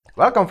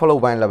Welcome, fellow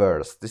wine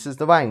lovers. This is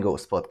the Wine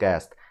Ghost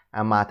podcast.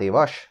 I'm Matej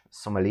Vash,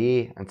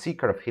 sommelier and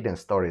seeker of hidden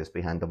stories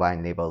behind the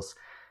wine labels.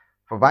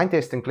 For wine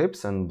tasting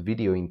clips and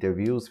video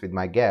interviews with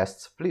my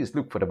guests, please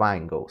look for the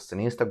Wine Ghost on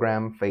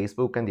Instagram,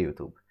 Facebook, and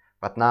YouTube.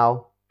 But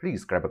now,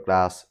 please grab a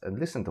glass and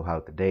listen to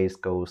how today's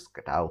ghosts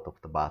get out of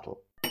the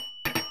bottle.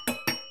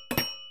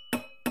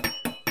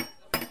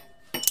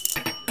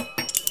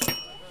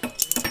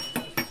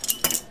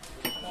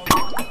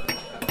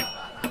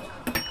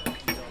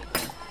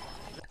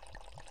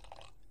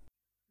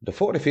 The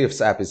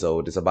 45th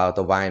episode is about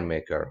a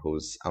winemaker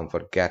whose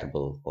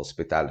unforgettable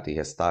hospitality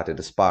has started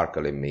a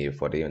sparkle in me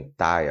for the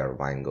entire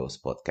Wine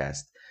Ghost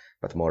podcast,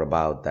 but more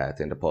about that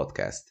in the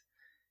podcast.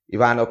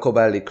 Ivano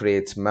Cobelli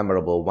creates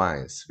memorable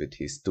wines with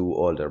his two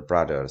older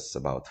brothers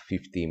about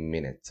 15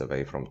 minutes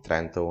away from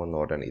Trento,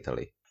 northern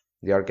Italy.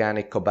 The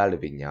organic Cobelli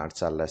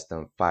vineyards are less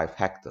than 5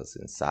 hectares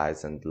in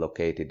size and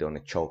located on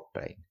a chalk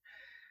plain,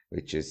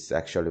 which is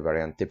actually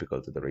very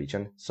untypical to the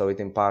region, so it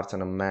imparts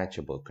an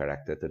unmatchable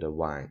character to the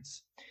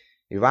wines.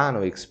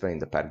 Ivano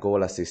explained the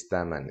pergola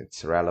system and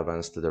its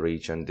relevance to the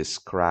region,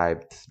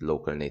 described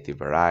local native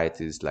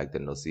varieties like the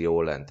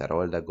Nosiola and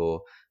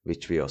Teroldago,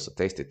 which we also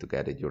tasted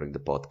together during the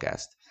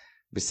podcast.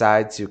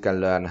 Besides, you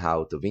can learn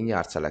how to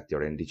vineyard select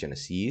your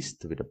indigenous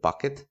yeast with a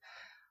bucket,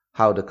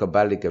 how the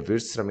Cobelli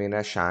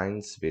Gewürztraminer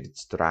shines with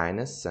its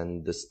dryness,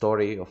 and the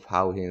story of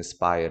how he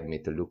inspired me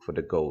to look for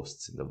the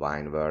ghosts in the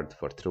wine world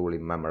for truly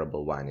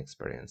memorable wine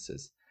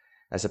experiences.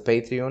 As a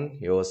Patreon,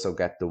 you also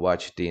get to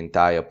watch the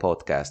entire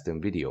podcast in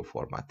video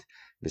format,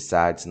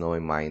 besides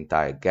knowing my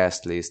entire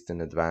guest list in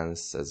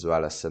advance, as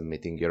well as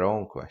submitting your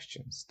own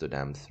questions to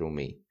them through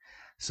me.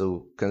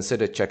 So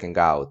consider checking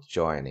out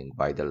joining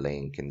by the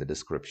link in the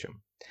description.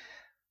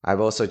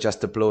 I've also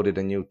just uploaded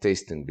a new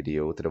tasting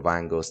video to the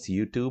Wine Ghost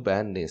YouTube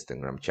and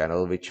Instagram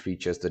channel, which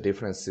features the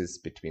differences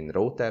between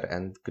Roter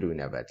and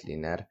Grüner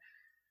Veltliner,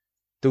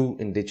 two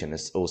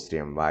indigenous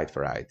Austrian white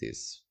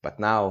varieties. But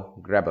now,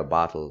 grab a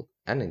bottle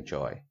and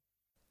enjoy.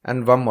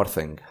 And one more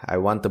thing, I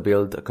want to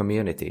build a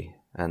community,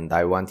 and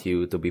I want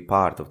you to be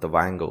part of the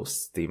Wine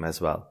Ghost team as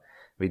well.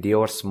 With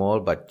your small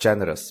but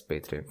generous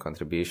Patreon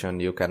contribution,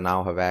 you can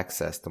now have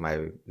access to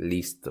my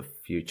list of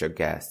future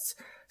guests,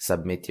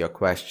 submit your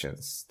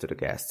questions to the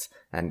guests,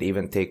 and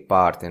even take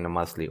part in a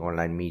monthly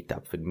online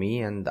meetup with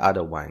me and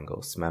other Wine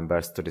Ghost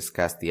members to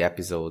discuss the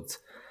episodes,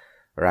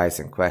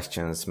 rising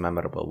questions,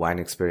 memorable wine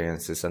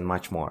experiences, and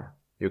much more.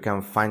 You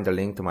can find the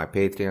link to my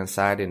Patreon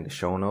site in the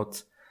show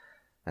notes,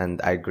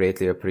 and I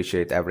greatly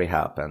appreciate every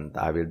help, and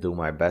I will do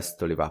my best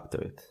to live up to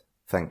it.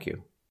 Thank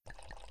you.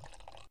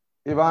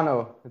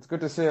 Ivano, it's good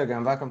to see you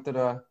again. Welcome to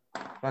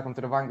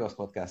the Wine Ghost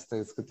podcast.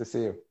 It's good to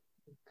see you.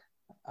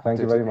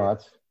 Thank you very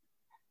much.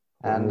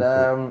 And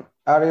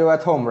are you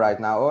at home right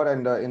now, or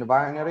in the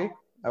winery,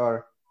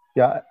 or?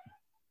 Yeah,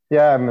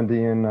 I'm in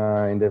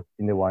the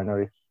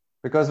winery.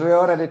 Because we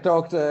already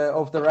talked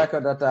off the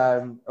record that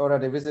I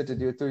already visited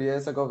you 2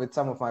 years ago with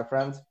some of my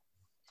friends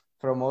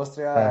from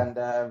Austria,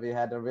 and we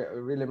had a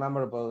really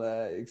memorable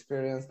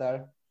experience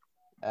there.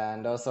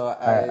 And also,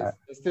 I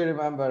still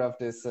remember of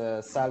this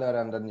cellar,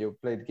 and then you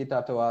played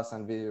guitar to us,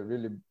 and we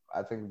really,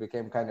 I think,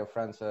 became kind of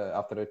friends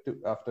after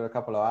a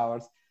couple of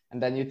hours.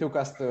 And then you took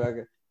us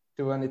to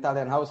an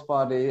Italian house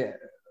party,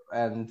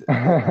 and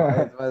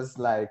it was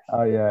like,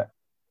 oh yeah.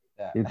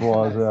 It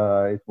was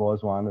it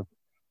was wonderful.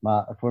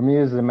 For me,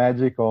 it's the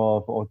magic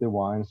of the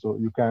wine. So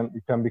you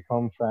can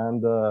become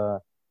friend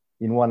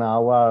in 1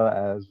 hour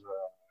as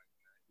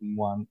in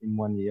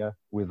one year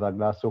with a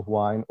glass of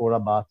wine or a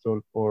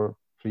bottle or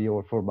 3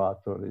 or 4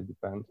 bottles. It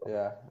depends.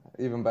 Yeah,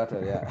 even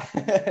better. Yeah.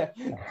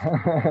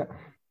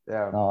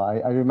 Yeah. No,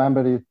 I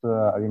remember it.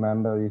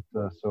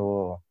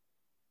 So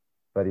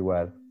very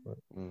well.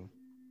 Mm.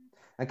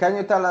 And can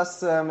you tell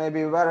us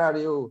maybe where are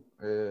you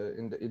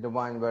in the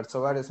wine world?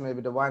 So where is maybe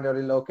the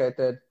winery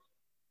located,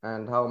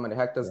 and how many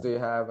hectares do you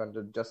have,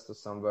 and just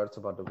some words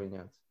about the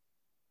vineyards?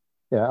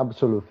 Yeah,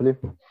 absolutely.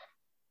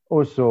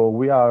 Also,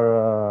 we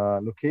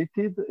are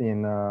located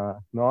in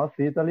North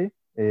Italy,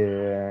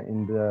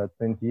 in the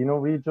Trentino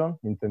region,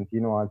 in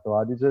Trentino Alto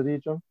Adige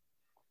region.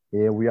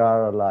 We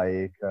are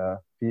like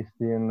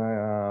 15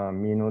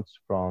 minutes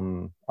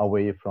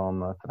away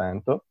from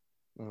Trento.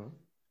 Mm-hmm.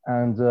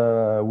 And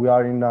we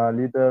are in a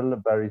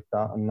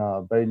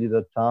very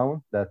little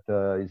town that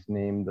is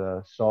named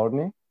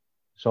Sorni.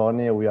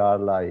 Sorni, we are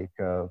like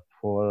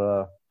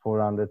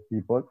 400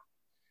 people,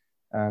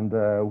 and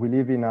we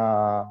live in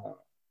a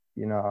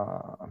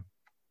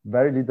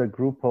very little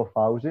group of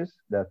houses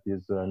that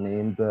is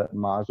named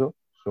Maso.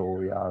 So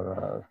we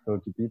are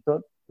 30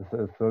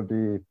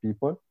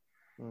 people.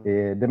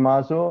 Mm. The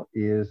Maso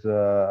is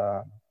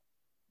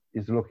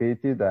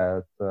located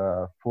at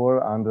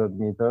 400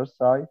 meters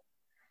high.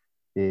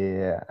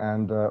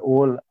 And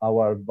all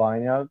our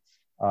vineyards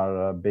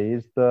are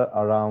based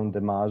around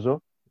the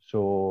Maso.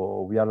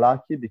 So we are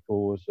lucky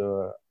because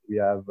we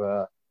have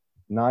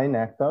 9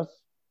 hectares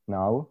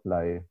now,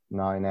 like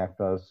 9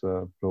 hectares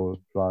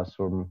plus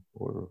or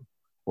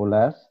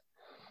less.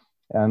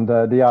 And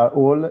they are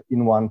all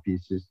in one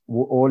piece.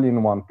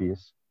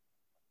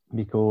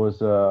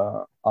 because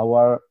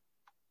our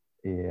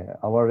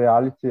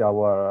reality,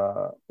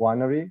 our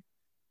winery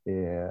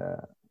uh,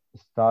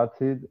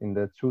 started in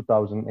the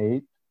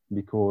 2008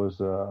 because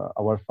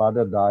our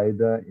father died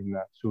in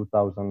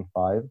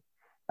 2005,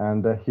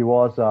 and he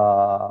was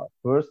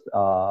first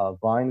a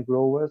vine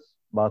grower,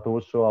 but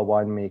also a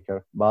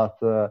winemaker. But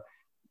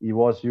he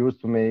was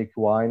used to make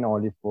wine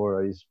only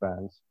for his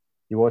friends.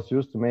 He was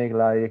used to make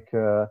like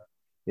 30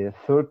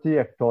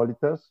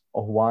 hectoliters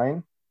of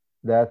wine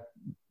that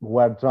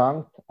were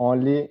drunk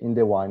only in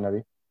the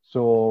winery.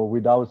 So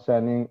without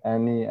selling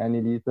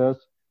any liters,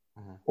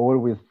 Uh-huh. all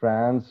with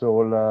friends,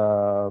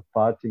 all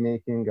party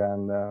making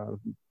and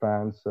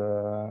friends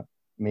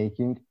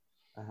making,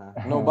 Uh-huh.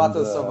 No and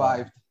battle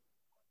survived.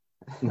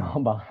 no,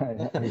 but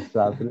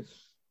exactly.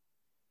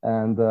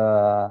 And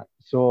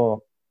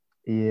so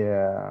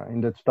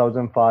in the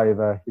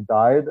 2005 he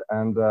died,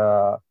 and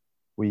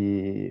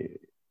we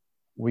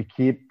we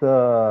kept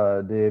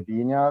the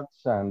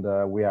vineyards, and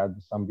we had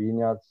some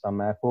vineyards,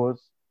 some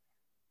apples,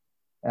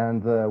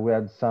 and we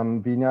had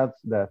some vineyards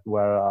that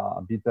were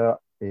a bit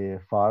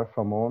far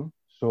from home.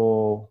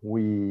 So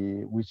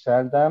we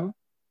sell them,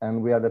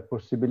 and we had the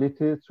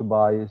possibility to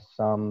buy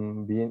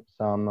some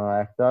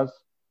hectares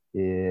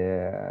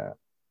uh,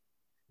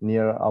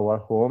 near our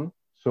home.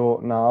 So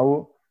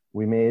now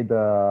we made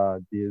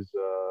this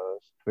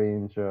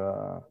strange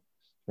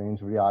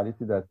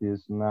reality that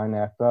is 9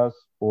 hectares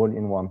all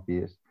in one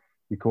piece.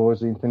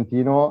 Because in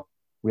Trentino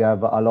we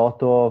have a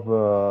lot of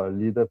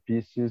little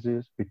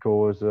pieces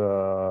because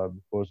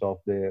of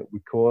the, we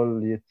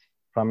call it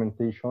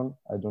fragmentation.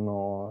 I don't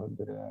know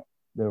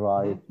the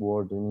right Mhm.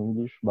 word in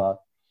English, but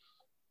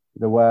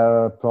there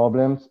were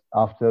problems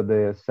after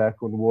the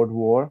Second World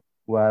War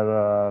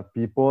where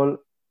people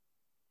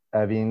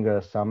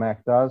having some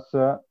hectares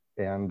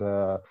and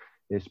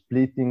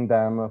splitting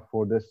them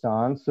for the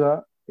sons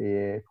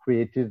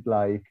created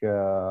like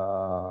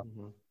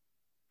Mhm.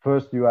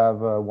 first you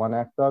have 1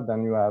 hectare,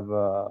 then you have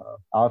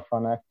half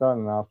an hectare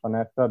and half an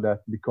hectare that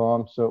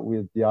becomes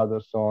with the other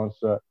sons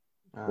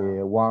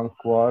Ah. 1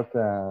 quart,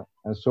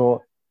 and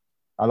so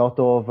a lot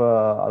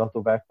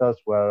of hectares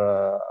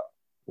were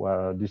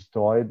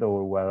destroyed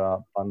or were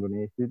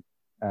abandoned,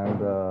 and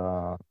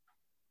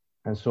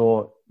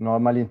so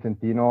normally in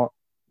Trentino,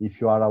 if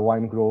you are a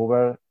wine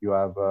grower, you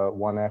have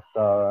 1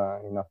 hectare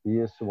in a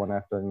piece, 1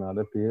 hectare in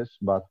another piece.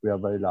 But we are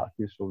very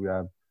lucky, so we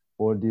have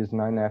all these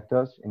 9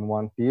 hectares in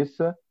one piece,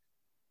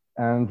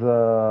 and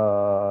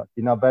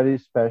in a very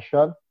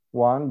special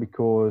one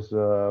because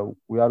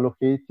we are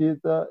located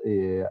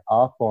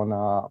up on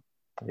a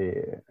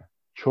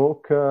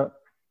chalk,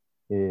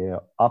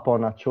 up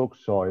on a chalk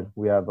soil.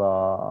 We have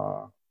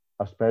a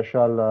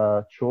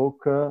special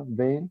chalk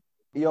vein.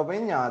 Your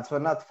vineyards were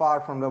not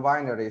far from the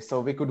winery,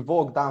 so we could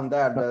walk down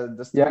there the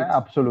Yeah, street.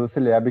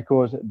 absolutely. Yeah,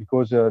 because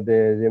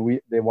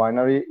the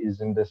winery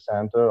is in the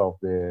center of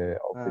the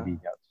Ah.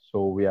 vineyard,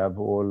 so we have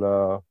all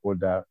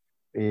there.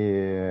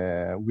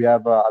 We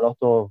have a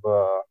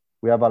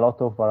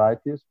lot of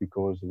varieties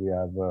because we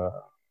have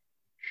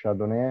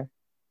Chardonnay,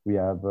 we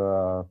have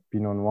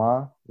Pinot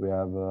Noir, we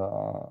have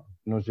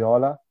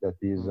Nosiola that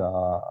Mm.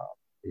 a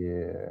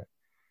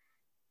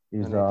A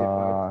is native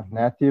variety. a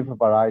native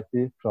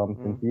variety from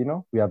Mm.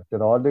 Trentino. We have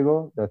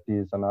Terodego, that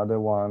is another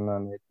one, a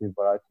native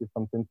variety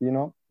from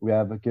Trentino. We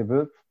have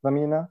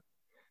Gewürztraminer,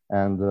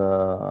 and we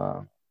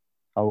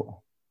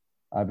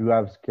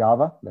have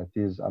Schiava, that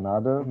is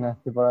another Mhm.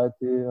 native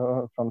variety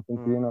from Mm.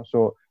 Trentino.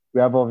 So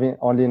we have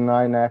only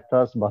 9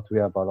 hectares, but we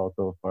have a lot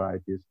of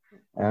varieties.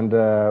 And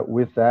Mm.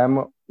 with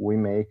them, we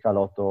make a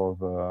lot of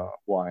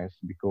wines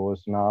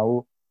because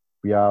now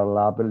we are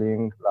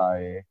labeling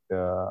like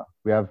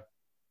we have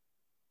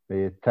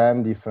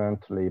 10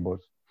 different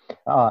labels.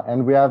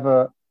 And we have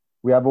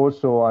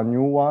also a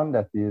new one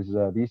that is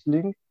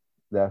Riesling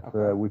that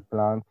Okay. we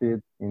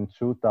planted in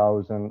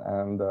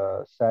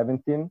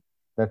 2017.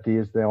 That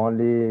is the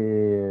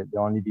only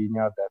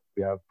vineyard that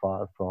we have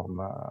far from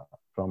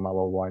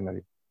our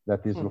winery.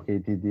 That is Hmm.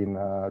 located in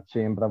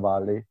Cembra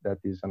Valley. That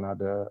is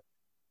another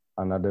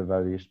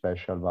very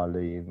special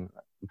valley in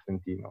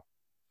Trentino.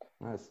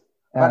 Nice.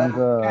 But And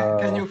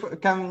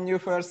can you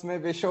first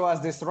maybe show us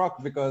this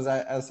rock because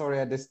I sorry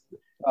I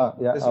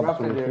yeah,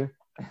 disrupted you. absolutely.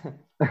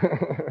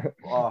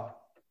 Wow.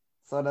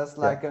 So that's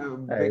Yeah. like a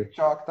Hey, big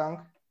chalk tank.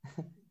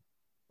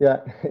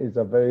 yeah, it's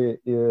a very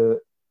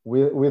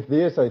with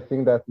this. I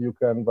think that you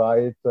can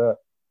write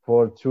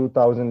for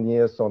 2,000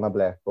 years on a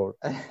blackboard.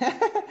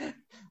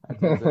 I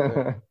think so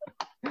too.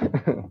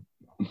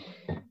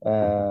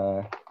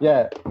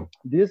 Yeah,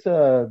 this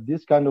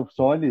kind of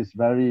soil is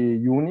very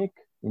unique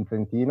in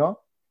Trentino,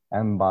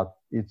 and but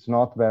it's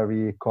not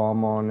very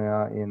common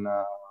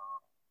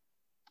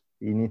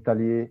in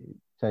Italy.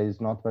 So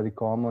it's not very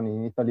common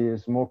in Italy.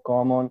 It's more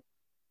common.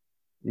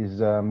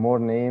 Is more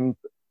named,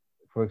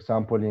 for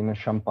example, in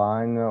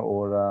Champagne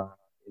or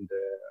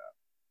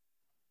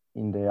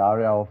in the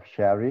area of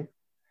Sherry,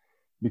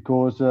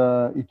 because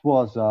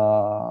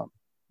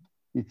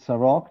it's a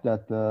rock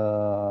that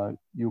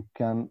you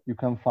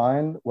can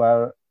find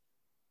where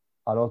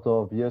a lot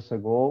of years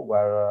ago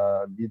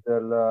were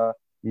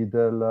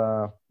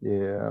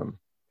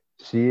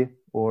sea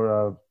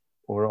or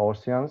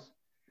oceans,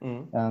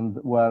 and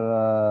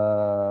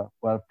where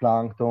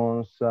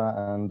planktons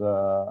and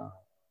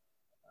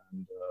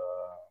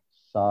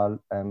sal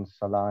and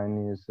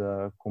saline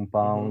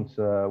compounds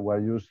were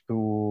used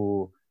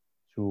to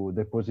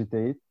deposit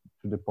it,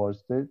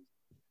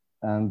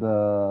 and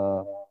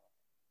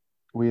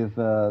with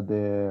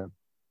the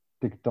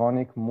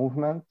tectonic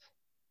movement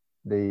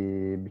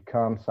they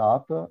becomes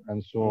up,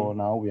 and so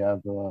now we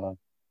have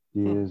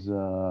these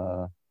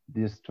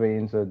these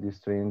strange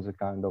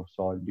kind of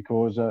soil,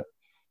 because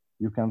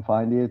you can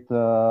find it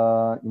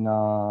in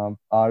an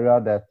area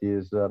that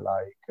is uh,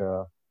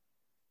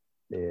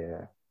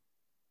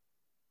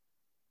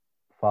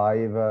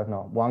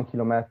 1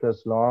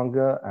 kilometers long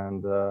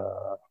and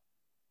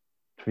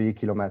 3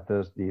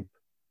 kilometers deep.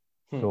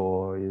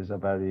 So it's a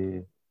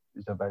very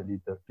little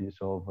piece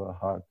of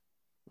earth.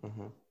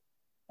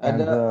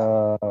 And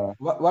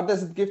what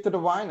does it give to the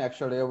wine,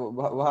 actually?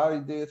 How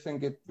do you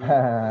think it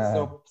is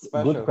so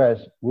special? Good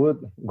question.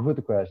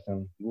 Good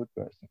question.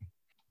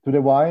 To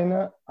the wine,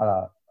 there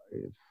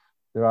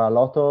are a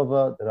lot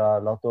of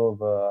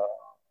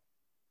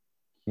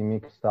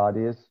chemical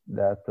studies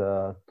that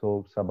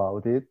talks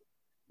about it,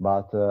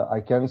 but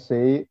I can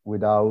say,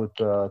 without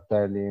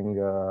telling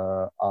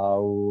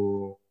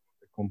how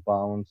the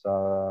compounds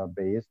are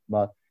based,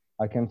 but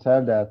I can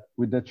tell that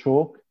with the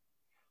chalk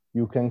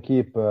you can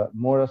keep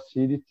more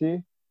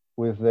acidity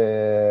with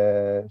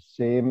the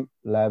same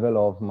level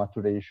of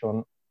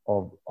maturation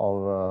of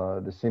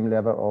the same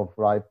level of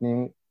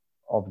ripening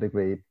of the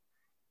grape,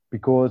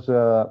 because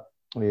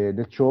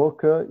the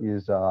chalk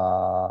is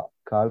a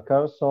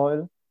calcareous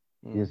soil,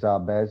 is a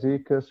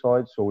basic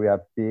soil, so we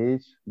have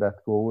pH that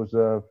goes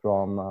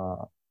from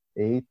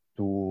 8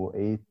 to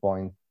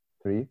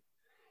 8.3,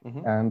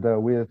 and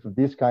with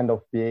this kind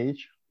of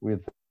pH,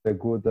 with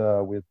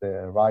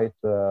the right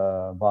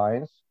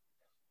vines,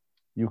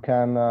 you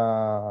can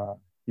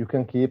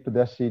keep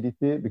the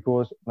acidity,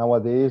 because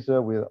nowadays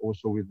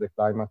with the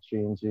climate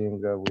changing,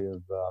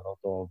 with a lot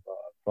of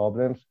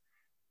problems,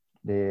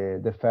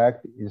 the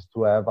fact is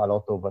to have a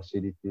lot of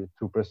acidity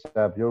to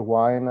preserve your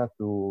wine,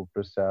 to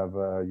preserve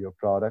your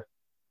product.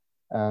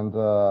 And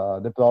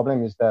the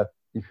problem is that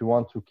if you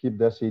want to keep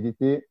the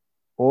acidity,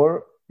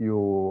 or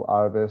you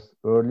harvest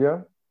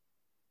earlier,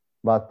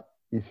 but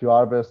if you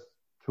harvest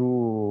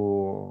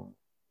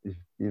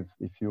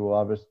if you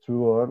harvest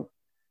too early,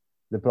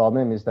 the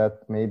problem is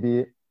that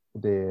maybe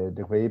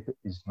the grape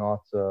is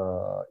not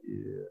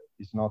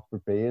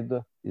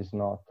prepared, is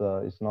not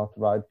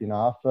ripe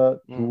enough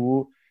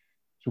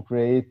to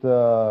create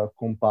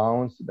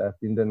compounds that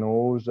in the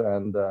nose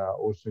and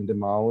also in the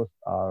mouth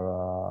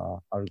are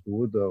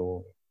good,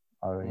 or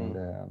are in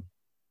the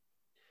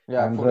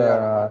fully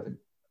aromatic.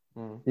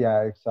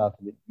 Yeah,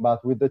 exactly.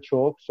 But with the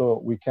chalk, so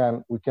we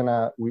cannot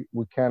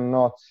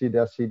see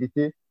the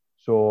acidity,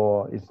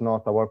 so it's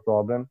not our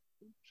problem.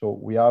 So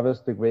we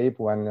harvest the grape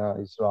when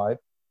it's ripe,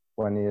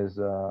 when it's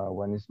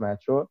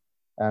mature,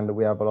 and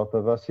we have a lot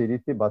of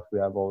acidity, but we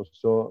have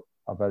also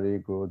a very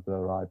good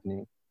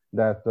ripening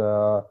that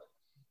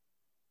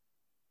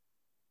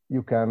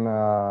you can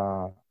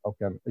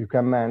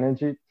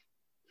manage it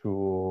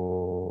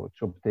to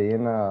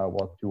obtain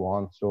what you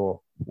want.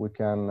 So we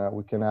can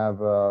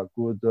have a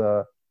good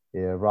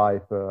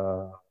ripe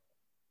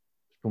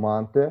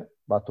spumante,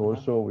 but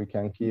also we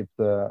can keep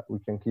the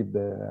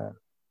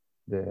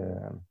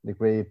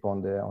grape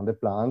on the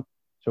plant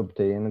to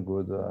obtain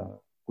good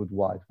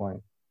white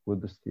wine,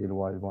 good still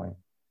white wine.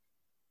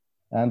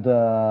 And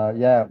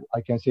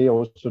I can say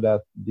also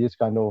that this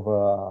kind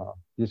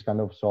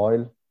of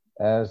soil,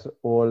 as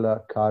all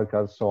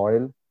calcareous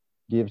soil,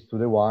 gives to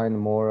the wine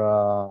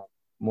more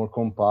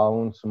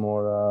compounds,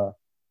 more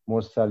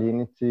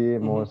salinity,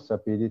 more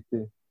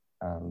sapidity,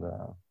 and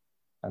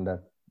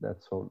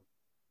that's all.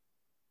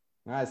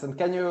 Nice. And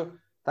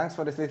thanks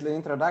for this little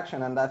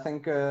introduction. And I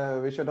think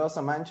we should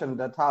also mention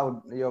that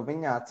how your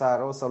vineyards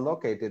are also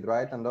located,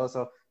 right? And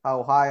also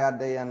how high are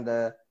they?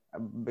 And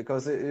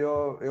because you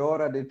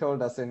already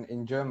told us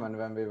in German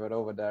when we were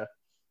over there,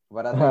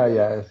 but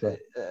I think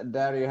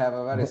there you have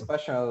a very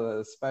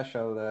special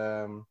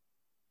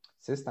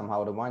system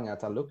how the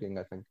vineyards are looking,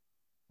 I think.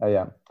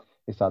 Yeah,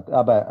 exactly.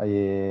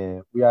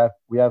 We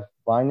have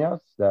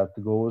vineyards that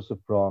goes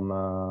from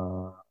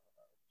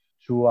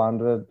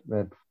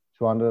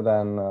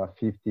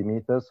 250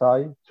 meters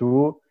high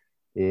to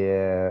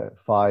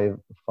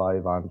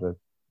 500.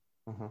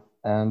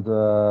 And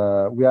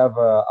we have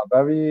a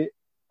very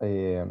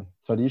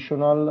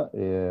traditional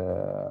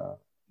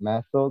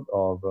method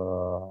of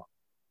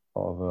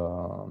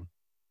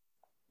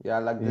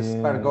like this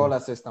pergola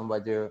system,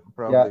 what you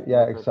probably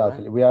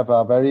exactly. Right? We have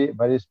a very,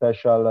 very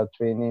special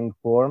training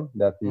form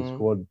that is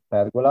called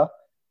pergola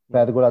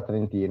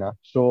trentina.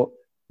 So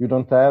you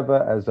don't have,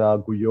 as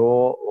a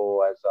Guyot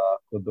or as a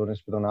Codone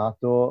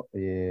Spronato,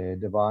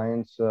 the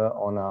vines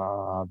on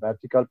a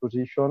vertical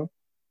position.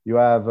 You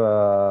have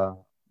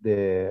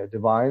the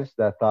vines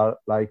that are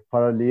like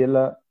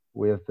parallel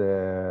With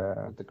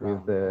the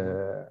ground.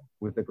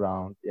 with the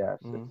ground. Yes,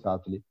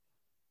 exactly.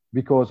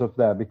 Because of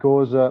that,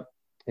 because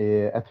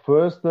at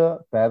first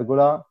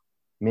pergola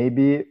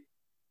maybe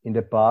in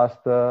the past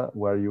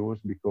were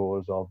used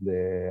because of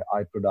the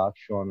high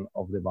production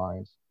of the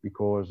vines,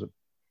 because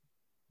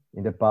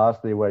in the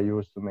past they were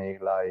used to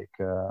make like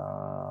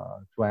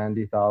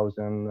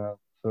 20,000,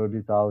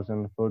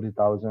 30,000,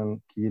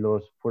 40,000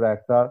 kilos per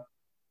hectare,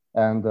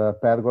 and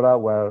pergola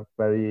were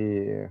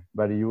very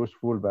very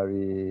useful,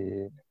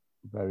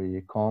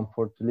 very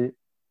comfortably,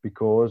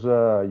 because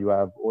you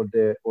have all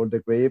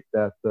the grape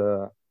that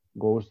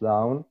goes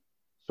down,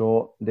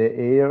 so the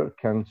air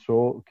can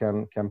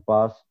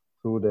pass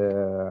through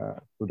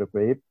the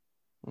grape,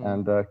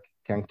 and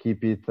can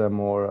keep it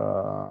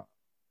more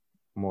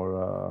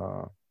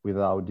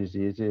without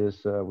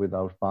diseases,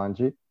 without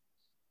fungi,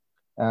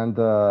 and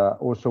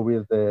also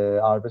with the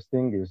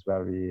harvesting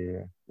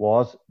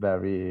was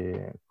very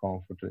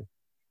comfortable.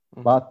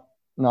 But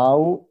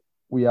now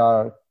we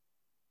are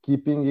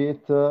keeping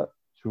it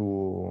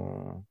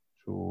to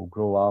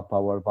grow up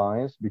our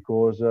vines,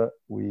 because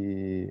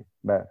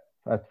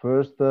at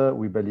first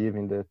we believe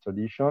in the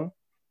tradition,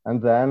 and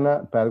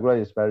then pergola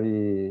is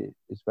very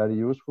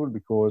useful,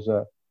 because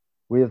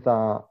with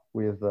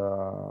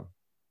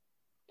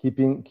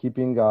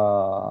keeping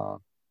a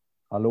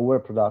lower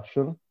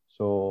production.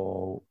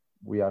 So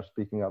we are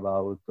speaking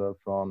about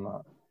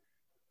from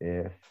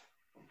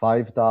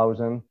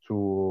 5,000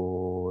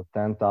 to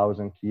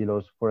 10,000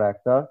 kilos per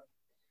hectare.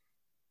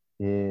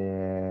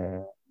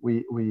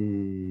 We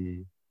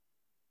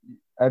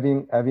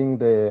having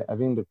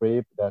the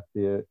grape that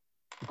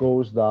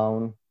goes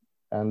down,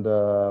 and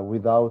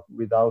without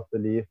the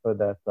leaf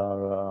that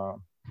are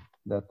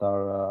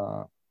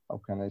how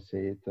can I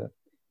say it,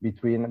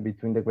 between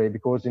the grape,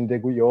 because in the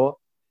Guyot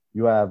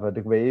you have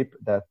the grape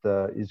that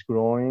is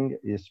growing,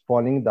 is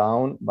falling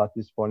down, but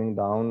is falling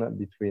down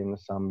between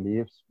some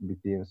leaves,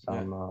 between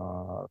some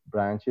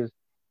branches.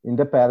 In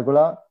the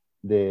pergola,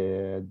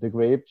 the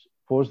grapes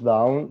falls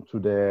down to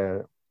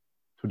the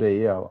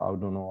air. I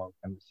don't know how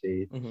can I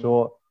say it.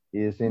 So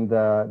is in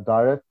the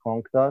direct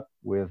contact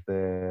with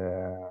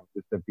the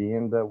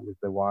wind, with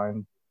the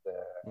wine,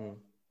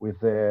 with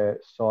the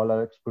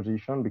solar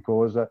exposition,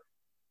 because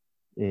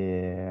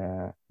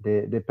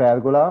the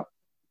pergola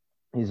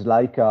is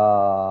like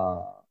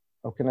a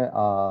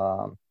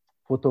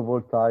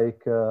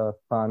photovoltaic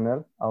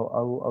panel.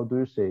 How do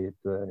you say it?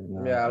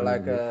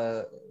 Like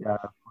a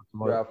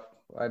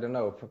I don't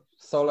know,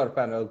 solar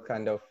panel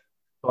kind of.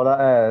 Solar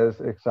is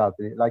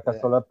exactly like a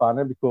solar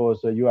panel,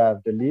 because you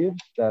have the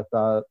leaves that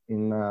are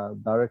in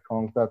direct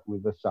contact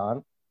with the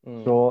sun,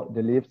 so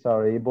the leaves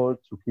are able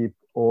to keep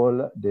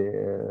all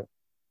the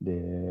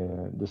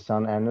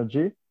sun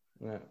energy,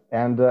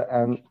 and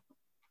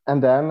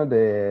then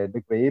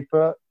the grape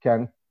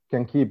can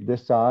keep the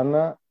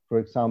sun. For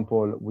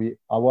example,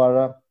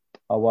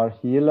 our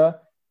hill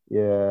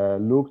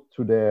look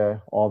to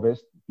the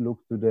ovest, look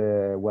to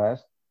the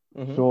west,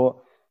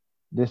 so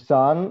the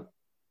sun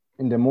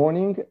in the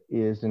morning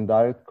is in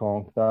direct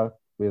contact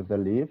with the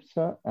leaves,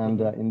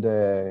 and in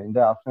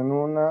the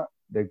afternoon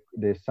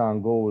the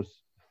sun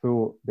goes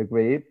through the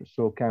grape,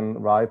 so can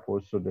ripe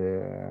also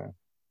the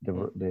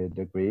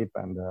grape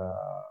and the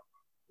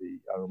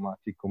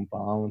aromatic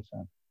compounds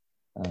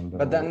and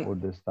all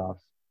the stuff.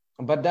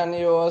 But then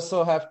you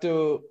also have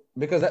to,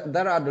 because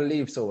there are the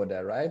leaves over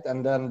there, right?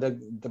 And then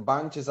the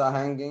bunches are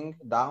hanging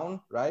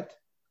down, right?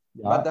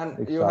 Yeah, but then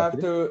exactly. you have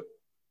to,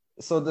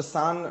 so the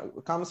sun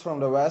comes from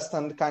the west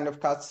and kind of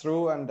cuts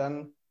through and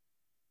then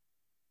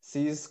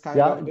sees kind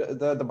of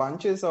the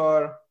bunches,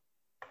 or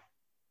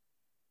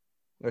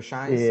the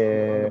shines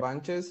on the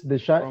bunches the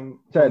shine,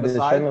 from the side?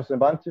 shine of the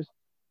bunches.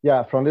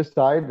 Yeah, from the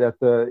side that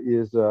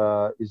is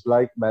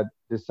like that.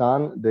 The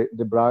sun,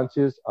 the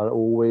branches are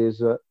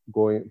always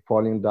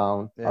falling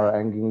down, are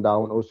hanging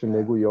down. Also in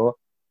the Guyot,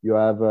 you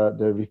have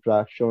the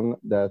refraction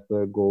that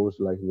goes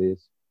like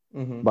this.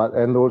 But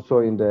and also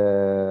in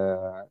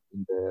the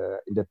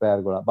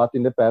pergola. But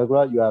in the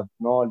pergola, you have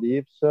no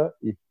leaves.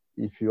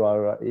 If you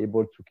are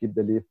able to keep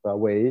the leaf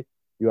away,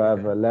 you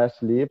have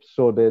less leaves.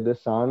 So the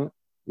sun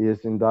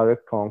is in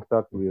direct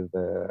contact with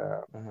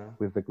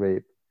the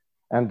grape.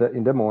 And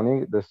in the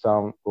morning, the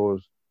sun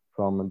goes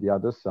from the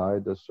other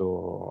side,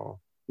 so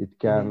it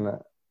can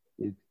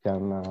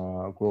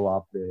grow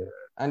up there.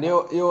 And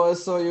you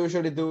also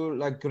usually do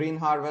like green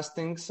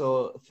harvesting,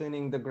 so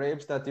thinning the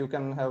grapes that you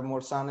can have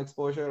more sun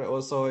exposure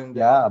also in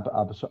the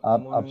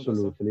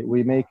absolutely.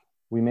 We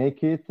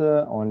make it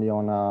only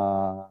on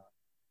a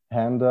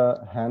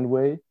hand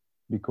way,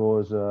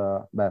 because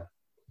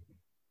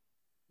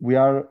we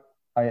are.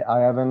 I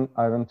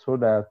haven't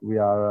told that we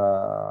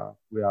are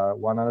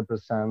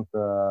 100%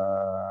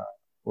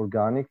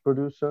 organic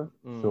producer.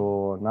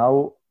 So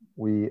now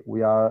we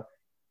are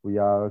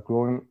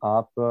growing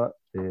up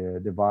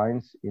the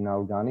vines in an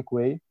organic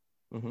way,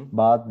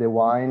 but the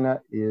wine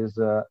is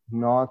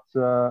not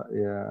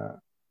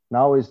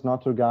now it's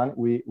not organic.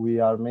 We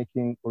are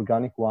making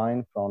organic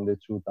wine from the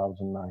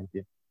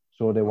 2019.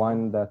 So the Uh-huh.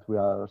 wine that we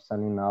are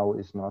selling now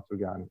is not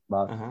organic,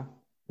 but Uh-huh.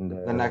 in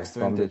The next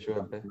from the vintage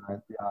will be.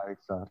 2009, yeah,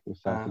 exactly, Uh,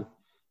 exactly.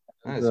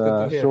 And, it's good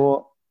to hear.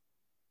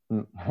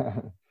 mm,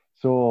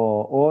 so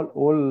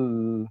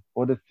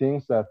all the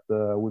things that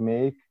we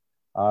make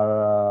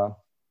are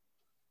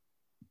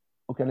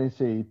how can I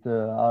say it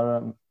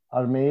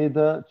are made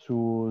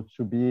to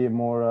be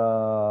more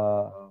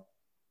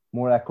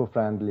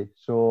eco-friendly.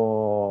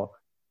 So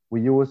we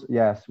use,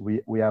 yes,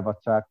 we have a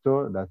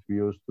tractor that we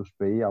use to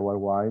spray our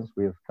wines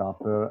with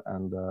copper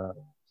and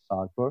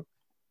sulfur.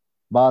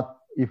 But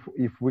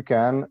if we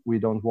can, we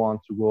don't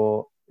want to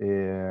go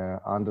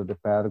under the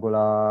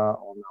pergola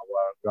on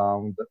our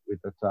ground with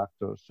the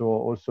tractor. So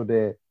also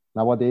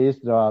nowadays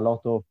there are a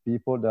lot of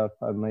people that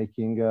are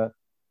making,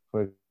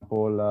 for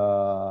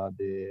example,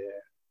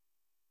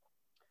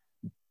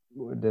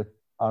 that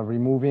are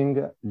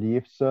removing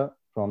leaves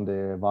from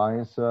the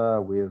vines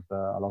with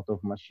a lot of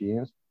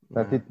machines.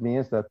 That Yeah. it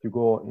means that you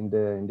go in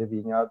the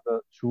vineyard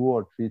 2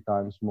 or 3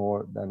 times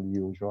more than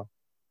usual.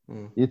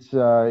 Mm. It's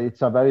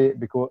a very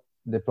because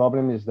the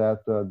problem is that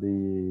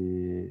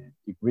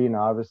the green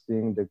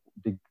harvesting,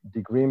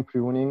 the green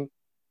pruning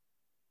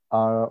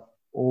are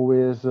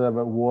always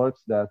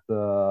works that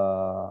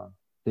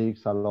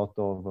takes a lot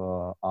of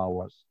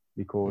hours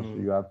because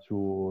Mm. you have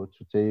to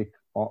take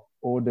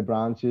all the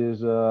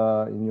branches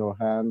in your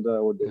hand,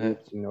 all the Yeah.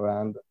 leaves in your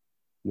hand.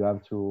 You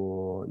have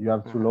to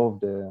Uh-huh. love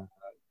the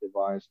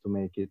vines to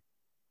make it.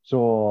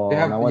 So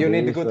You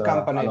need a nowadays good a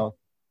company. lot.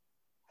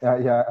 Yeah,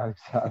 yeah,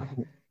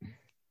 exactly.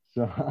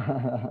 So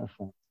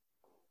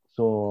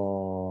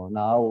so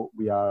now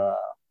we are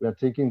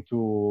taking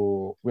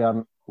to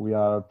we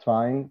are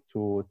trying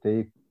to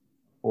take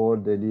all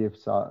the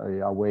leaves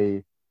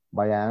away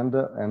by hand,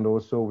 and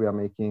also we are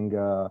making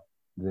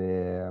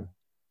the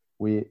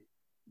we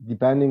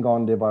depending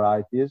on the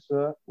varieties,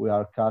 we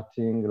are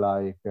cutting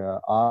like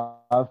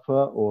half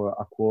or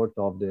a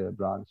quarter of the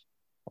branch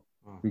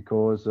Mm.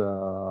 because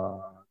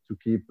to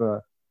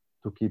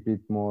keep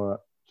it more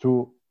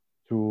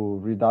to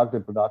reduce the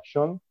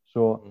production.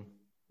 So Mm.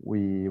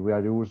 we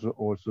are used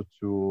also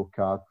to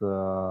cut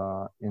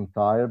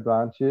entire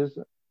branches,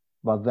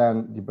 but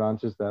then the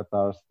branches that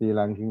are still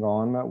hanging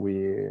on,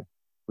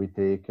 we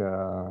take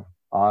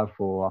half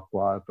or a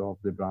quarter of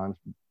the branch,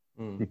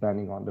 Mm.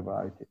 depending on the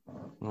variety.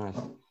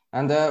 Nice.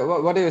 And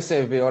what do you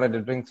say if we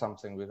already drink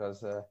something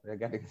because we're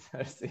getting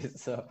thirsty?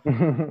 So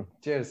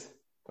cheers.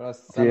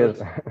 Prost. Cheers.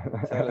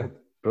 Salute. Salute.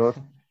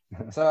 Prost.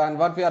 So, and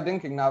what we are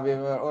drinking now, we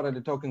were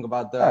already talking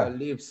about the Ah,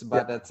 leaves, yeah.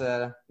 but it's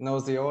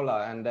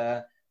Nosiola, and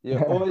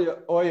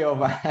all your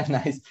wine,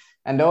 nice,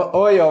 and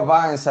all your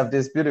wines have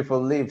these beautiful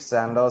leaves,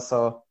 and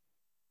also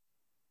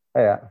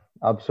Yeah,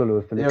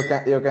 absolutely. you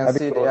can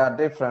see they Because are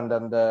different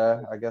and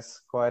I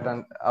guess quite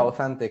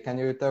authentic. Can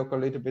you talk a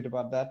little bit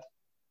about that?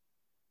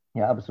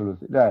 yeah,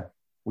 absolutely. Yeah,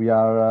 we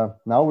are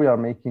now we are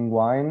making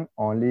wine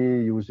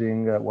only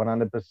using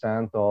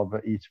 100% of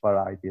each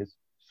varieties.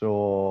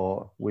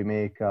 So we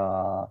make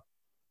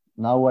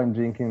now I'm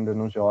drinking the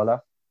Nojola.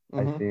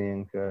 I Mm-hmm.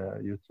 think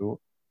you too.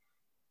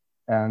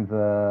 And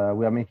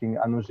we are making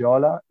a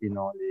Nojola in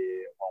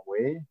only one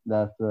way.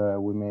 That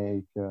we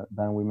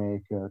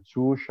make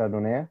two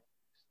Chardonnay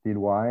still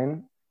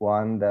wine,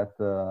 one that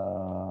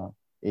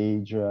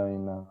age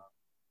in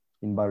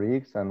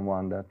barriques and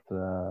one that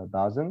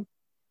doesn't.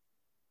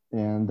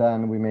 And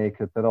then we make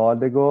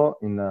Teroldego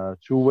in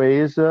two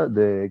ways,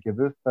 the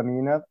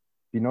Gewürztraminer,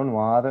 Pinot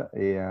Noir,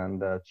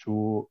 and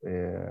two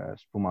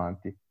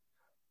Spumanti.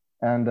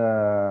 And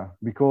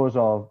because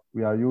of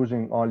we are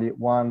using only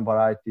one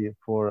variety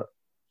for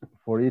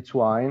each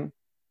wine,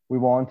 we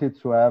wanted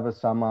to have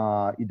some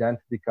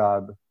identity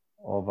card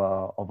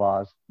of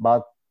us,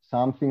 but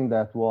something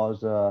that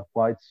was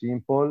quite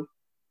simple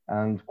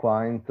and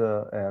quite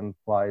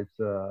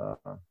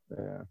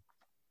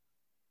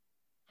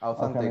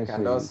how can I Authentic and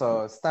say it?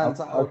 also stands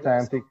out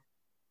Authentic. also.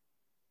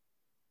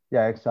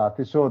 Yeah,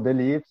 exactly. So the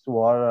leaves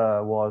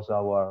was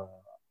our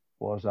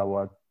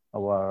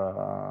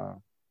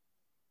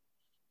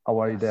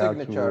idea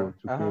Signature.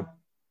 to Uh-huh. keep.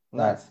 Yeah,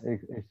 Nice.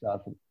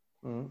 exactly.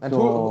 Mm. And who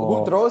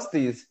So draws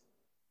these,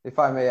 if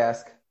I may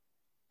ask?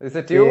 Is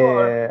it you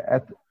or?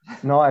 at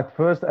no at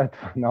first at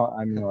no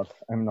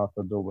I'm not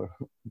a doer,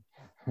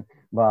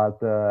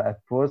 but at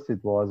first it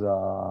was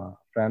a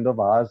friend of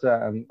ours,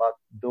 and but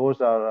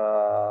those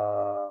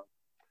are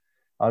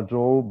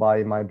drawn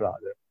by my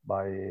brother,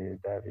 by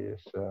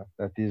Darius.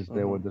 That is the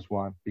Mm-hmm. oldest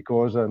one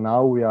because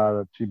now we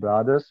are three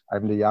brothers.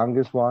 I'm the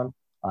youngest one.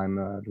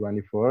 I'm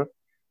 24,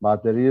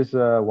 but there is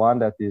one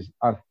that is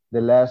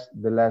the less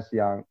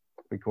young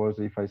because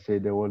if I say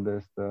the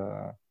oldest,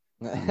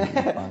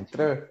 he punch me.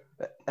 True.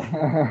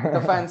 It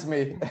offends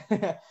me.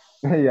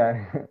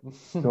 Yeah.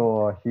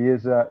 So he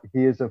is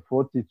a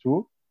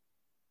 42,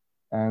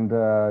 and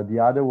the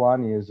other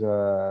one is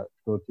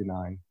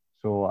 39.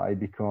 So I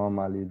become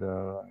a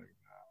leader,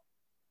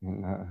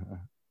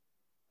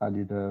 a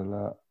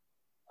little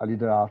a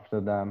little after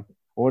them.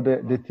 Or the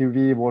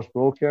TV was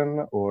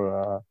broken,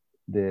 or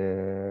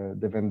the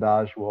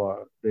vintage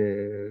was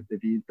the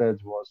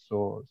vintage was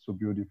so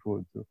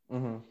beautiful too.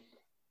 Mm-hmm.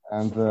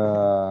 And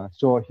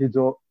so he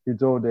drew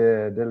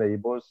the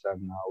labels,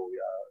 and now we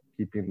are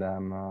keeping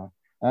them.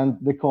 And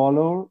the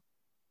color,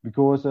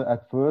 because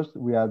at first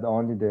we had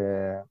only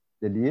the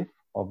leaf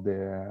of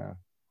the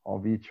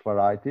of each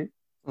variety,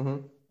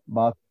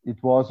 but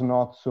it was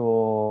not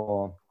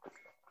so.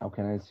 How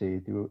can I say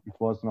it? It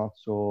was not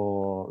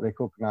so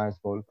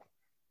recognizable.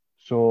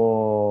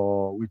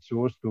 So we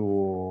chose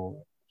to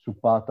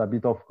put a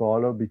bit of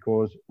color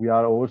because we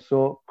are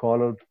also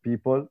colored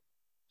people.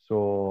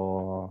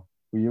 So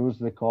we use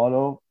the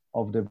color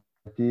of the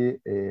variety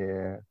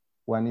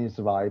when it's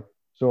ripe.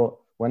 So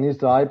when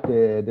it's ripe,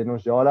 the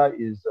nosiola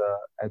is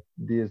at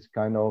this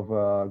kind of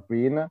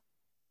green.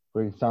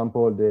 For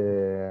example,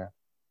 the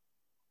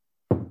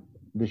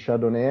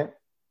Chardonnay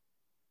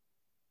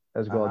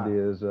has got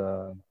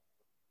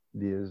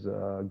this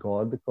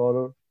gold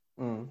color.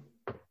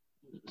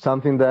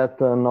 Something that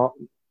not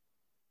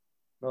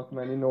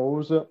many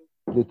knows.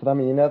 The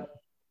Traminer,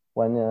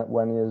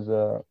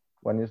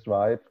 when is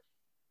ripe,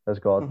 has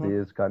got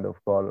this kind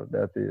of color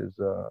that is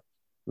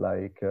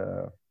like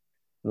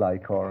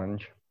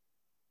orange.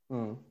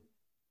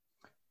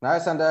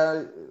 Nice. And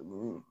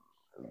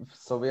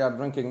so we are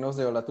drinking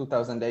Nosiola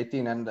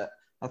 2018, and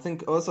I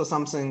think also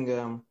something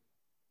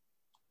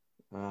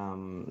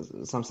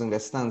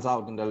that stands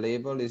out in the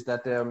label is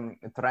that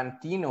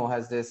Trentino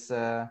has this.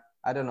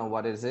 I don't know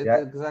what is it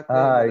exactly.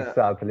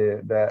 Exactly.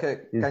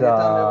 Can you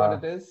tell me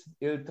what it is?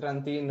 Il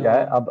Trentino.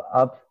 Yeah,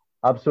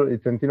 absolutely.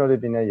 Trentino dei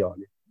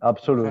Vignaioli.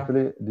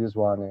 Absolutely, okay. This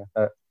one.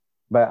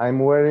 But I'm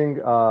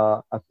wearing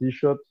a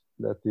T-shirt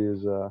that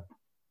is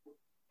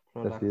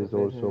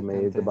also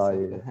made by.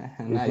 Nice.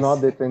 It's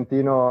not the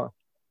Trentino.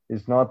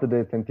 It's not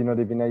the Trentino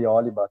dei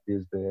Vignaioli, but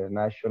it's the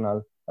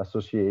National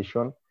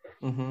Association.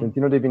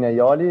 Trentino dei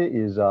Vignaioli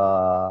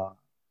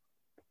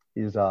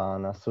is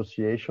an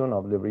association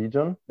of the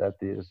region that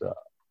is,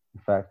 in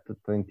fact,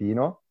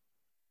 Trentino.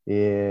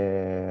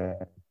 If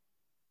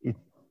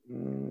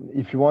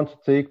you want to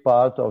take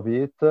part of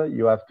it,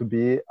 you have to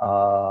be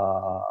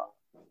a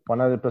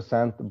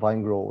 100%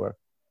 vine grower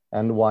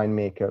and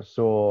winemaker.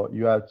 So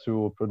you have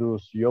to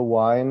produce your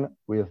wine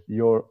with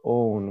your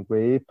own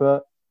grape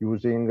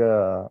using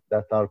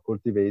that are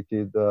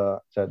cultivated,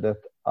 that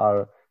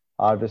are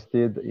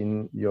harvested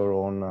in your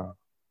own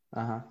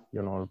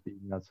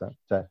vineyards.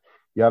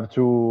 You have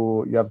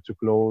to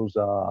close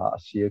a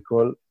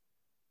circle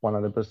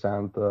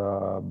 100%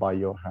 by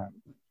your hand.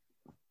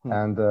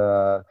 And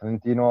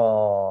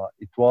Trentino,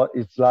 it's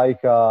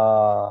like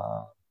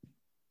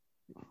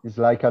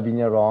a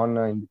vigneron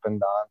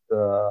independent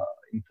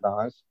in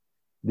France.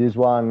 This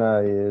one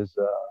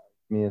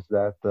means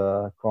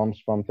that comes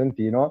from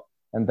Trentino,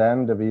 and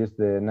then there is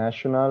the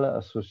National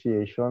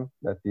Association,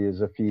 that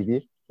is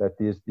FIVI, that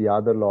is the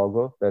other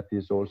logo that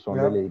is also on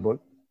the label.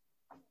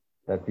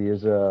 That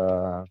is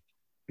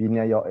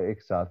Vignaioli,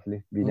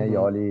 exactly,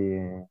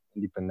 Vignaioli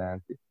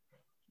Indipendenti.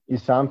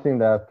 It's something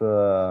that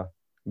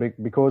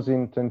because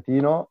in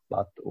Trentino,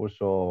 but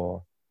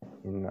also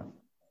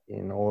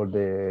in all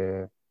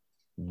the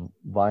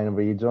wine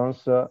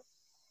regions,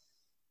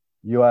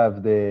 you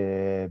have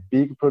the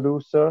big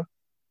producer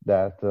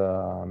that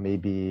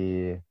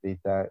maybe they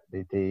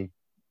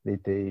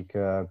take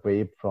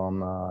grape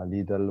from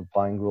little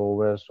vine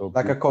growers or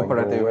like a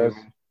cooperative.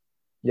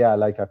 Yeah,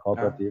 like a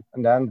cooperative.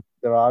 And then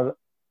there are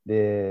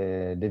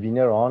the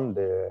vigneron,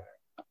 the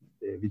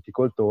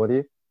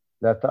viticoltori,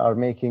 that are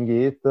making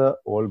it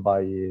all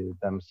by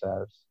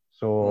themselves.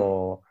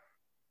 So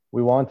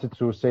we wanted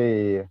to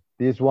say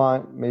this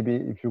one, maybe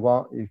if you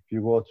go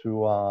to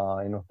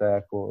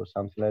Enoteca or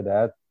something like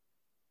that,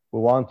 we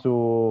want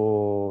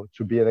to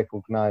be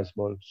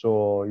recognizable.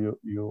 So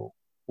we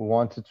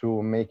wanted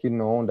to make it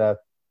known that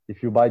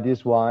if you buy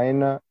this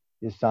wine,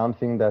 it's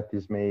something that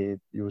is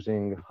made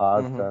using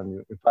heart.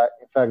 And in fact,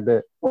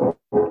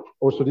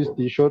 also this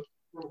T-shirt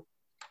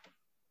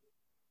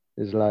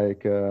is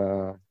like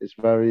it's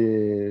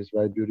very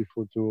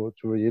beautiful to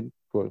read.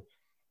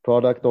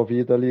 Product of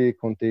Italy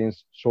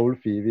contains sole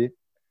Fivi,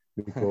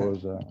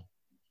 because the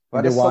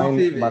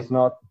wine must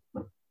not.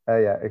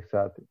 Yeah,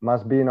 exactly.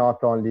 Must be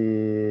not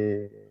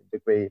only the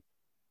grape,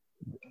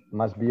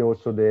 must be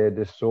also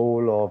the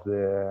soul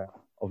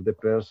of the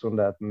person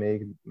that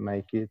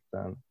make it,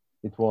 and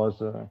it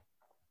was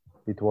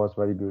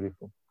very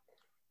beautiful.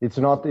 It's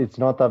not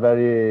a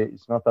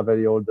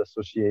very old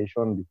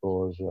association,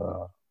 because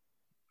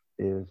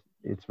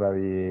it's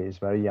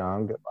very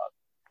young, but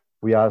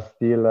we are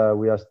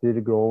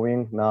still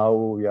growing. Now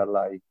we are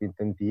like in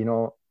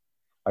Trentino.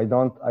 I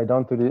don't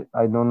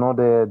know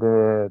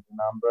the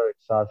number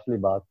exactly,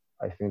 but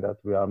I think that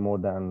we are more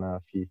than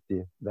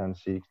 50, than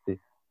 60.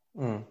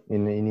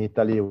 In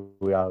Italy,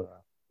 we are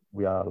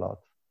a lot.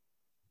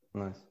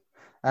 Nice.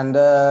 And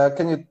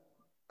can you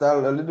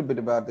tell a little bit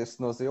about this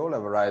Nosiola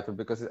variety,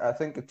 because I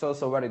think it's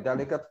also very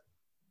delicate,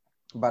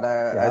 but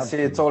I see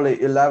it's only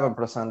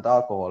 11%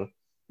 alcohol.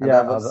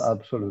 Yeah,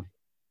 absolutely.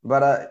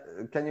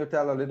 But can you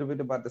tell a little bit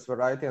about this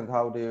variety and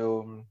how do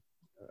you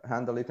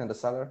handle it in the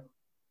cellar?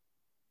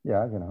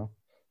 Yeah, you know.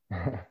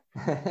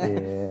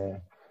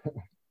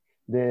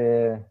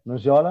 The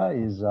Nosiola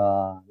is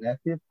a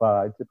native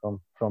variety from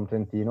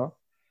Trentino.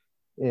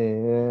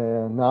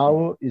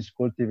 Now is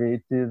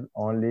cultivated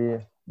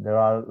only, there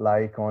are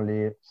like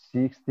only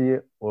 60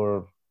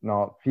 or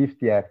no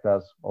 50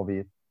 hectares of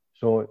it.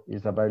 So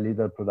it's a very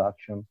little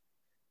production.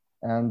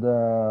 And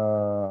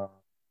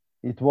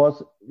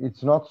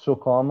it's not so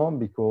common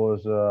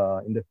because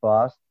in the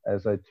past,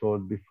 as I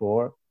told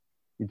before,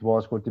 it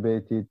was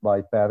cultivated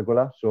by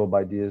pergola, so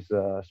by this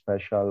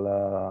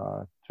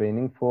special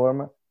training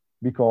form,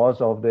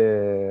 because of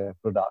the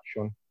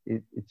production.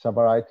 It's a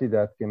variety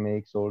that can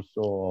make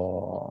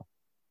also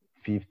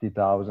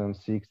 50,000,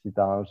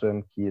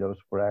 60,000 kilos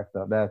per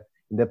hectare. That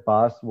in the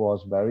past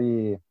was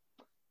very,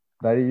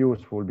 very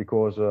useful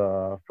because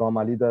from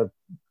a little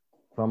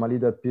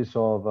piece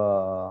of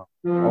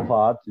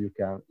art,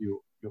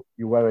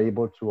 you were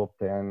able to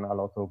obtain a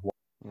lot of.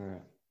 Yeah.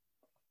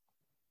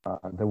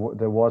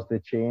 There was the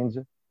change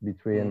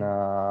between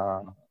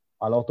a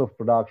lot of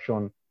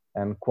production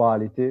and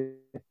quality.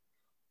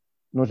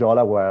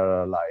 Nojola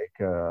were like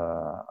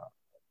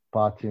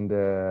part in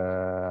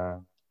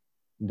the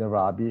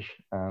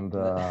rubbish, and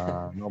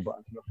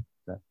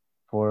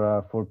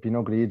for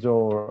Pinot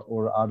Grigio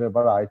or other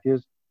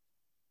varieties,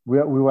 we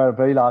were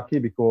very lucky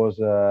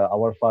because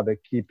our father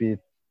keep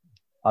it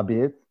a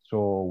bit,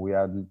 so we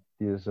had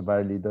this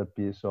very little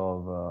piece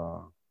of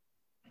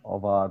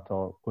art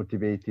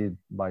cultivated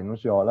by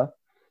Nosiola,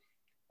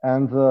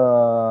 and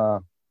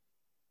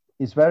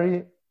it's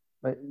very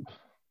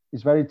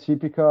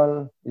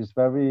typical. It's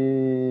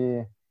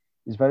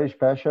very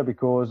special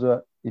because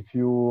if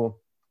you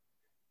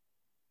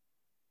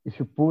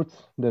put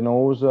the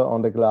nose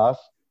on the glass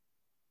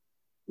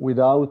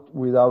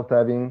without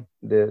having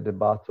the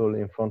bottle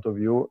in front of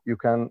you, you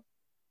can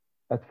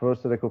at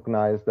first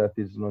recognize that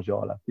it's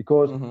Nosiola,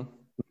 because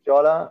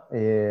Nosiola,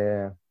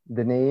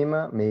 the name,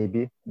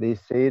 maybe they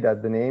say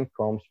that the name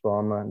comes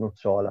from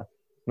Nocciola.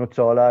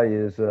 Nocciola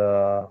is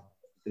the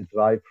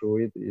dry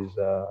fruit, is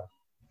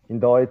in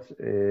Deutsch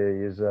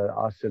is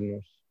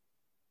Haselnuss,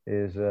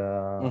 is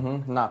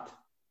nut,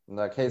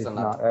 like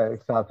hazelnut.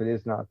 Exactly,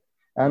 it's nut.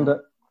 And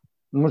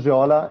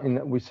Nocciola,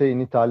 we say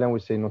in Italian, we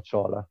say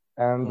Nocciola,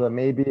 and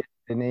maybe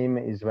the name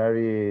is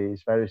very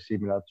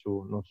similar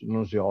to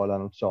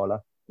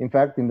Nocciola. In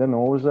fact, in the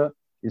nose,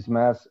 it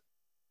smells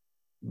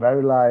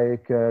very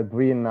like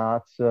green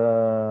nuts.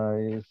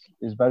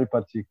 Is very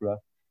particular.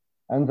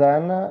 And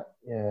then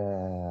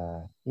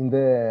in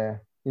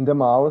the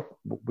mouth,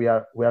 we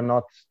are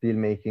not still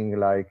making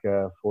like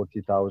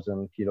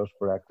 40,000 kilos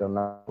per hectare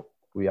now.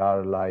 We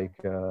are like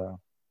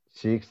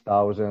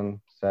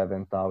 6,000,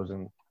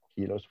 7,000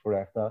 kilos per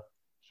hectare.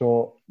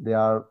 So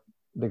the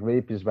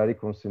grape is very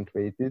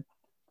concentrated.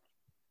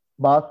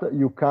 But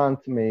you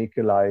can't make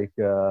like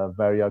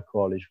very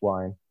alcoholic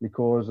wine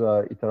because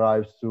it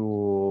arrives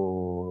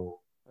to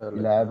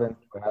 11,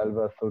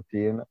 12,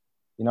 13.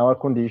 In our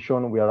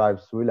condition, we arrive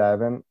to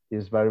 11.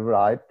 It's very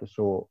ripe,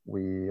 so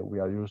we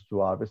are used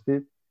to harvest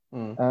it.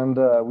 And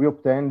we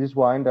obtain this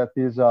wine that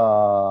is,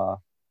 I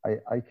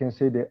can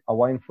say, a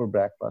wine for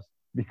breakfast,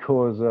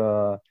 because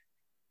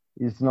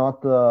it's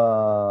not,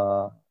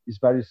 it's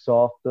very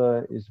soft,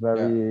 it's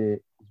very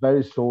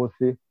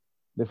salty.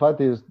 The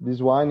fact is, this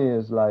wine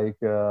is like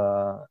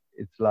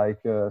it's like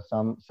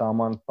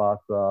someone put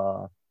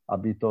a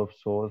bit of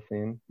salt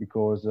in,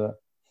 because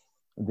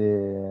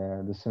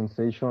the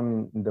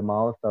sensation in the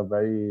mouth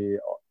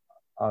there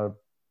are a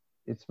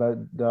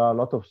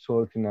lot of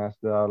saltiness,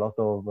 there are a lot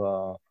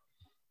of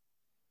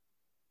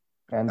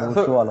and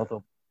also a lot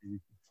of.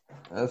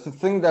 I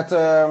think that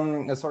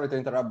sorry to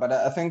interrupt, but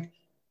I think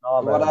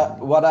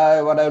what I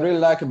really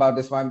like about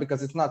this wine,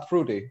 because it's not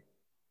fruity.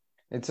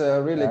 It's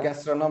a really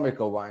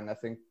gastronomical wine, I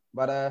think.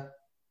 But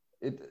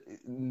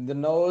the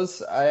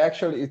nose,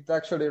 it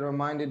actually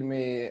reminded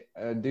me.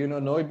 Do you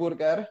know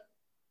Neuburger?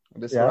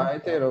 This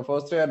variety of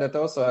Austria that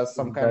also has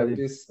some kind of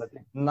this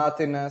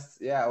nuttiness,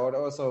 or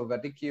also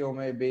Verdicchio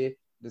maybe,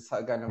 this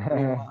kind of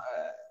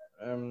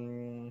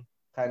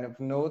kind of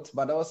notes,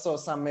 but also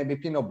some maybe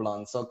Pinot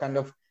Blanc, so kind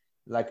of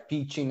like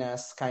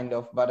peachiness, kind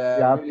of. But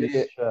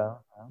really,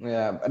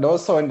 and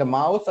also in the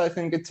mouth, I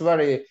think it's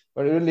very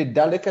really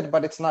delicate,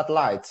 but it's not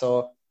light,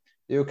 so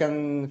you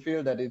can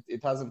feel that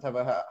it doesn't have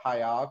a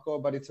high alcohol,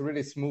 but it's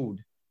really smooth.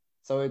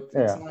 So it's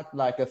not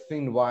like a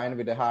thin wine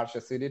with a harsh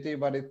acidity,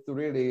 but it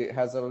really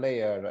has a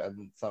layer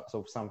and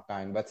of some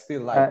kind, but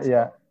still light.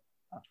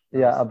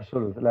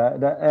 Absolutely.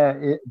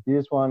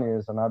 This one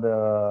is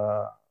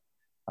another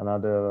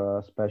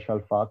special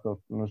fact of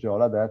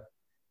Nosiola, that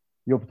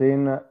you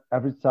obtain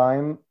every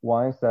time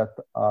wines that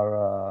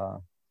are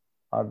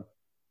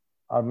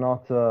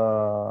not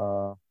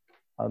are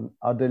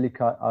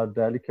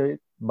delicate,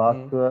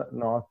 but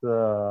not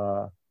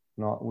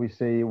we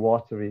say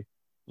watery.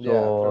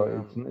 So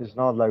it's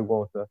not like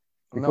water,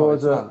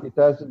 because it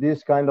has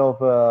this kind of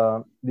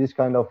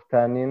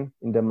tannin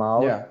in the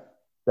mouth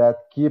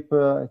that keep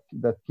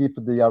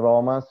the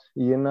aromas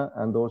in,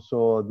 and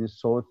also this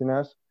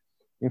saltiness.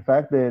 In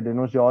fact, the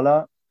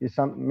Nosiola it's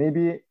some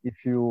maybe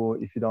if you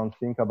don't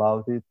think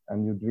about it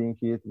and you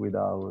drink it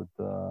without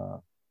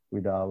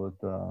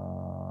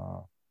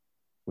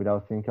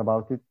without think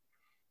about it,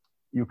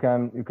 you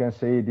can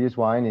say this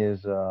wine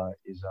is a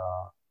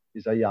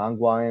young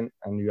wine,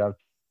 and you have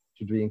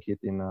to drink it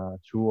in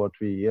 2 or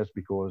 3 years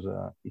because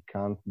it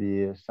can't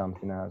be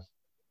something else.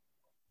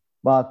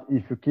 But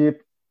if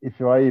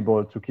you are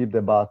able to keep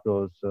the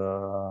bottles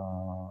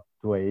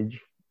to age,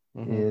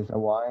 is a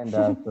wine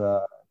that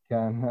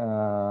can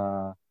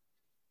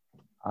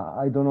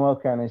I don't know how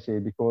can I say,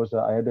 because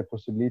I had the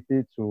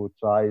possibility to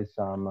try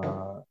some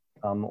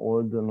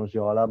old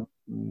Nosiola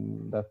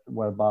that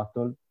were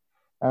bottled,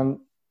 and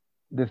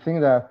the thing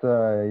that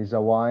is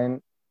a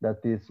wine that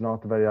is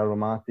not very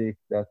aromatic,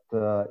 that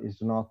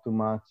is not too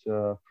much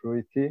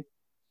fruity,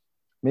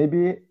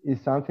 maybe is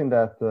something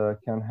that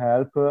can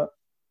help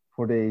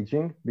for the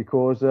aging,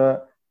 because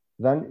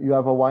then you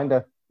have a wine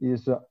that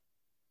is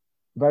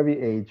very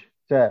aged.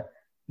 So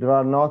there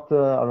are not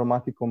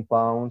aromatic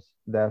compounds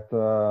that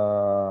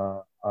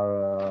are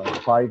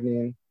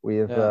fighting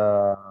with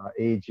Yeah.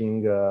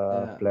 aging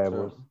Yeah.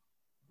 flavors. True.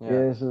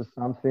 Yeah. Is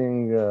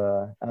something,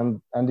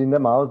 and in the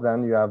mouth,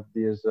 then you have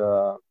this.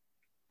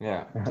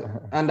 Yeah.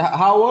 And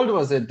how old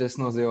was it, this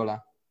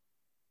Nozeola?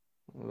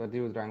 That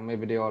you drank?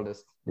 Maybe the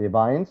oldest. The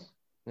vines.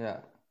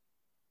 Yeah.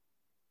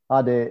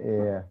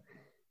 The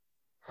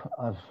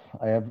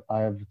I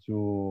have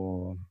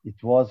to.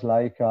 It was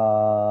like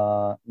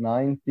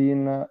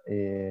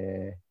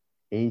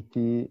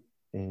 1980,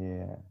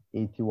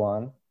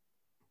 81.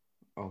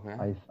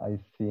 Okay. I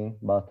think,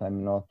 but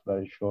I'm not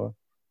very sure,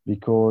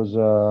 because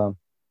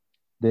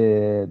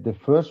the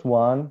first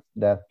one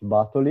that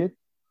bottled it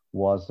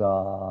was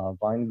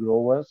Vine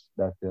Growers,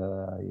 that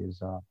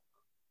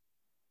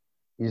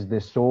is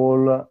the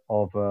soul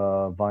of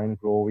vine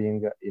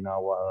growing in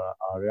our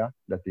area.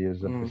 That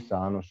is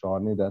Pessano,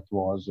 Sorni. That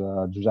was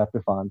Giuseppe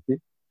Fanti.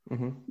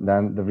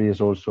 Then there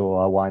is also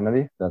a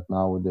winery that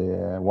now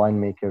the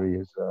winemaker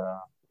is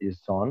his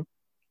son,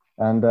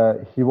 and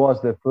he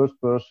was the first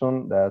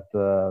person that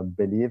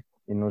believed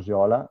in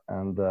Nosiola,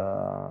 and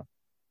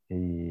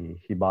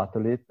he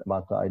bottled it,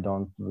 but I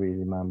don't really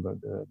remember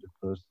the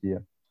first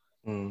year.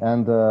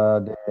 And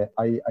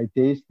I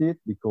tasted,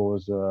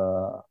 because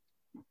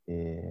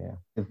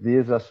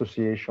this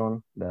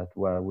association that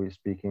were we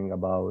speaking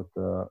about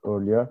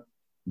earlier,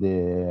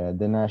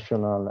 the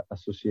national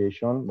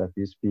association, that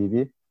is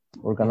PIVI,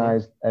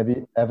 organized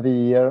every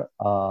year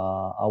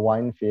a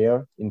wine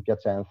fair in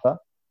Piacenza,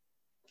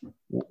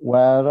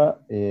 where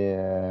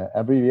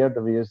every year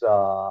there is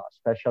a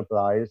special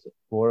prize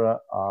for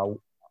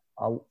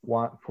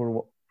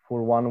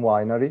one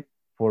winery,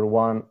 for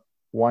one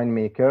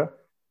winemaker,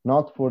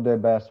 not for the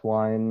best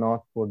wine,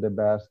 not for the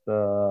best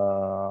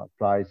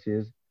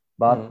prices,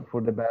 but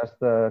for the best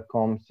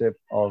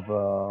concept of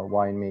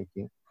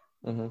winemaking.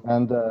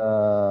 And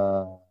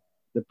the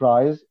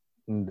prize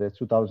in the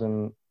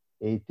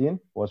 2018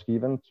 was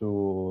given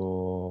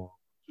to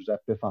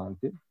Giuseppe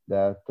Fanti,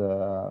 that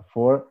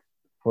for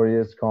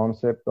his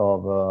concept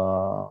of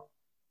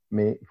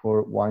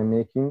for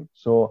winemaking.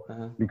 So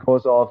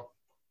because of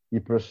he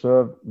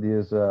preserved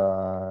this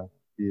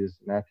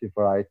native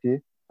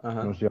variety,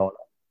 Nosiola,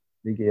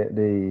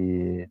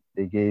 they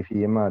gave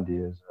him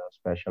this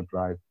special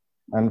prize.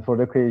 And for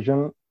the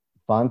occasion,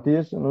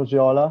 Fanti's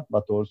Nosiola,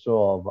 but also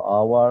of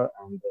our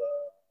and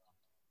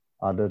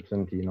other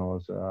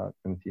Trentino's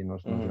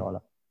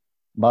Nosiola.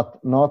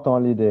 But not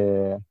only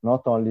the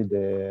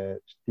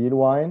still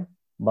wine,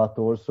 but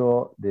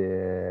also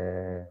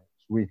the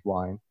sweet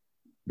wine,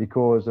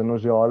 because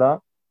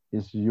Nosiola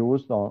is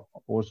used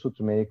also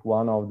to make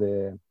one of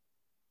the,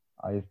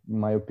 in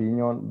my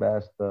opinion,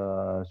 best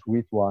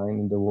sweet wine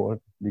in the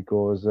world,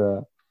 because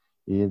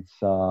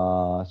it's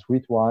a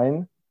sweet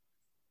wine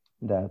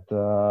that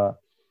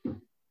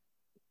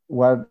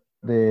where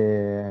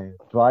the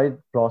drying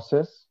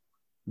process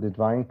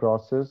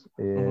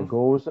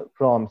goes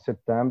from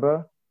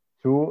September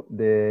to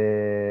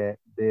the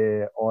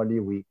Holy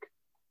Week.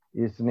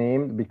 It's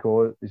named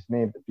because it's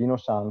named Vino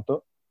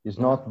Santo. It's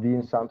not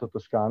Vin Santo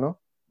Toscano,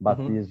 but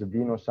it's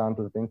Vino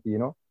Santo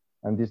Trentino,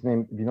 and this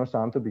name Vino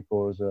Santo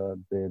because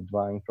the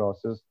drying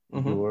process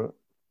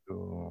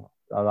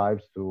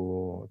arrives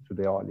to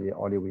the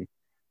Holy Week.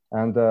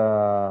 And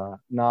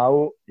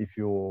now, if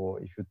you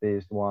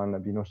taste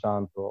one Vino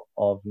Santo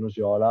of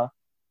Nosiola,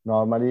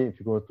 normally if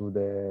you go to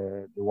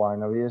the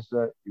wineries,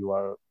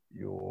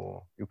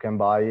 you can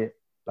buy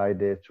like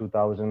the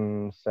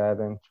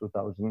 2007,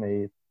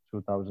 2008,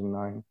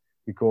 2009,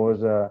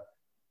 because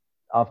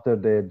after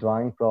the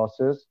drying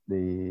process,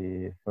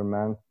 they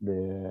ferment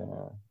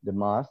the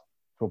mast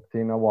to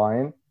obtain a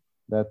wine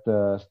that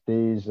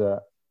stays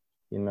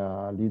in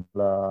a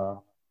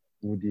little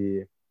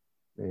woody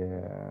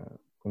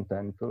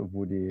container.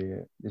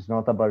 Woody. It's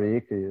not a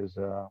barrique. Is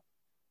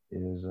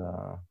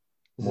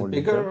it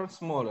bigger or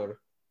smaller?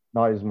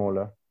 No, it's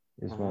smaller.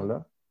 It's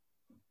smaller,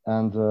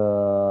 and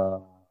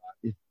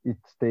it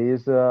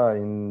stays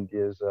in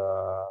these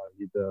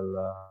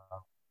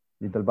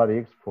little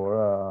barriques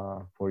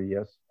for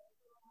years.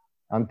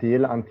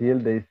 until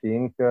they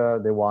think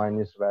the wine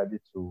is ready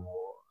to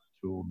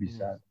be Yes.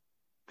 served.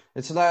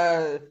 It's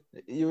like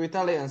you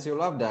Italians, you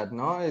love that,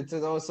 no? It's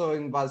also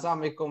in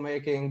balsamico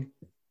making.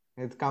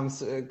 It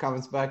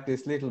comes back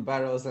these little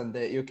barrels, and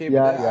you keep it.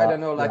 I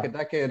don't know, like a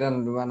decade,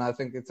 and when I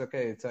think it's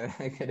okay, it's I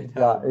get it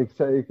out.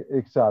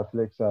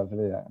 Exactly.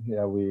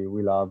 Yeah.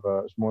 We love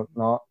small.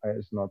 No,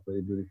 it's not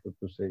very beautiful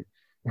to say.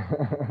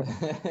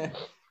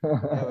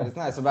 Yeah, but it's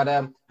nice. But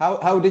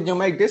how did you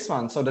make this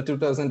one? So the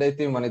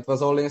 2018 one, it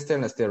was all in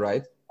stainless steel,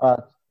 right?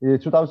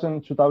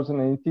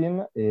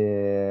 2018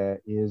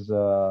 is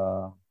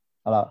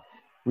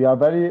we are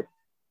very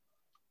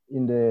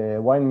in the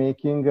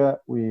winemaking.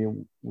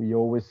 We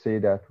always say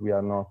that we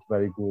are not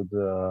very good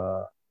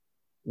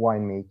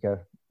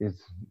winemaker.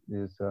 Is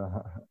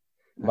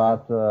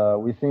but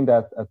we think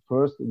that at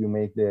first you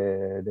make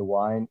the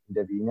wine in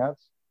the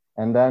vineyards,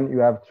 and then you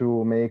have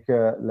to make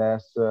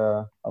less.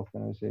 How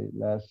can I say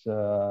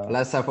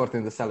less effort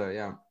in the cellar?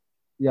 Yeah.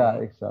 Yeah,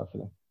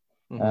 exactly.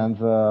 And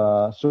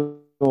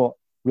so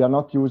we are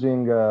not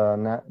using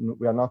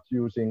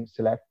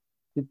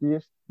selected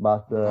yeast,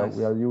 but Nice.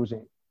 we are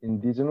using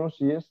indigenous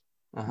yeast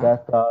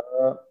that are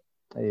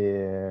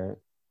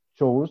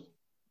chose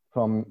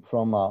from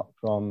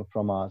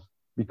us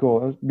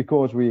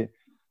because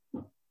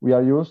we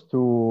are used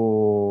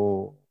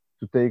to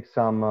take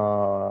some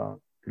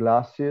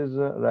glasses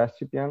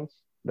recipients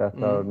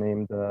that are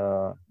named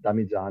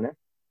damigiane.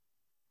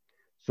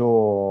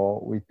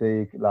 So we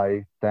take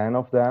like 10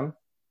 of them.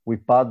 We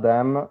put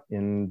them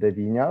in the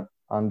vineyard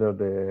under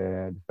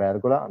the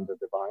pergola, under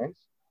the vines,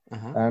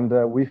 and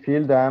we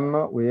fill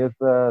them with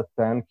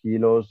 10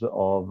 kilos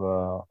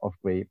of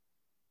grape.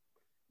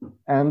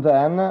 And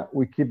then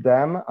we keep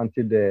them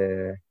until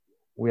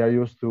we are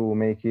used to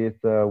make it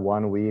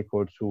 1 week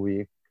or 2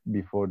 weeks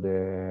before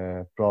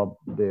the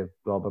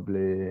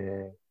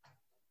probably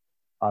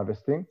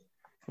harvesting.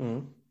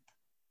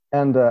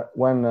 And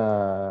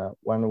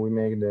when we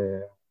make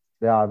the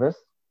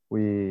harvest,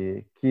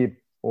 we keep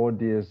all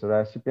these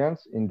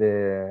recipients in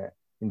the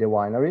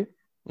winery,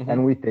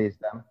 and we taste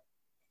them.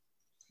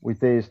 We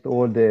taste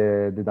all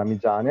the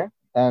damigiane,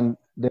 and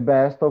the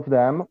best of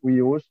them we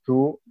use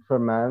to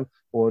ferment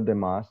all the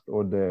must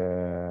or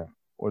the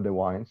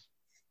wines.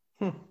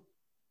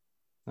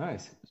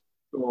 Nice.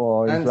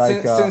 So it's and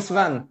like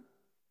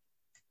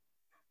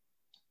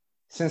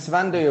since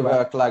when do you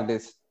work like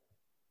this?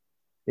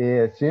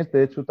 Since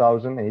the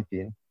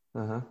 2018.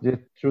 The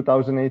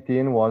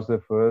 2018 was the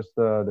first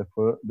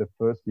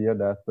year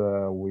that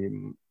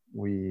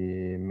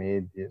we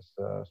made this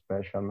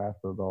special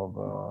method of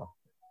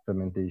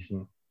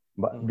fermentation.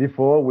 But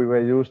before we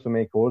were used to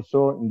make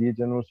also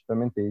indigenous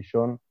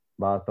fermentation,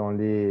 but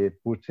only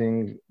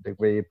putting the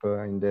grape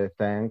in the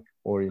tank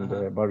or in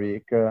the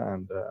barrique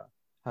and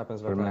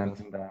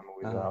fermenting them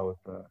without.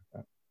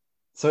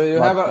 So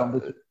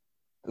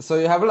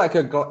you have like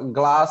a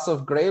glass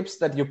of grapes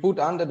that you put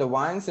under the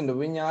vines in the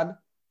vineyard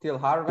till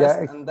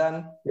harvest, and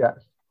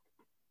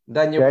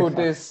then you put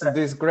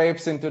these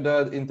grapes into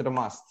the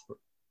must,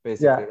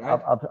 basically,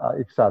 right?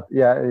 Exactly.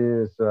 Yeah,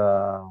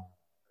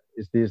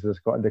 is this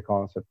the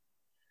concept?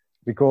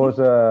 Because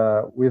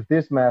with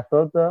this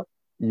method,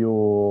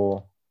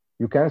 you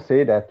can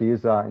say that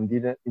is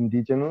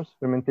indigenous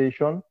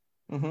fermentation,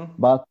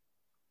 but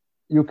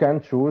you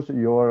can choose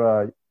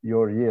your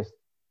yeast,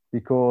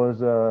 because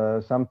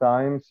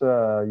sometimes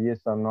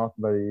yeasts are not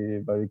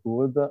very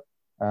good,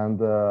 and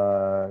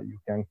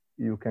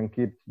you can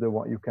give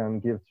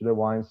to the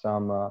wine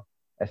some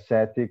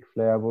acidic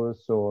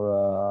flavors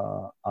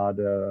or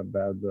other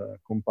bad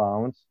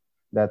compounds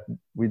that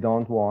we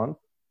don't want,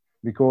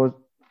 because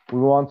we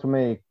want to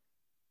make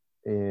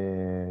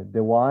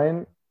the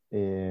wine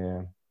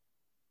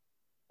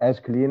as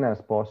clean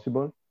as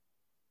possible,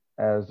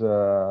 as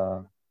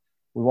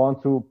we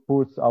want to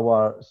put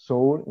our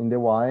soul in the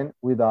wine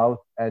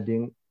without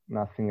adding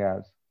nothing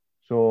else.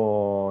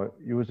 So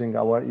using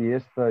our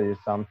yeast is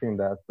something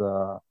that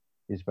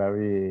is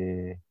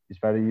very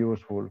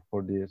useful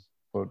for this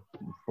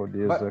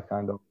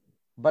kind of.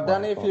 But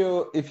then if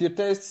you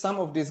taste some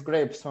of these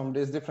grapes from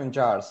these different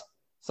jars,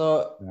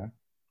 so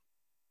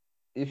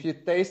if you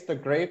taste the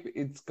grape,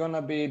 it's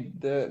gonna be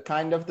the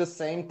kind of the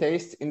same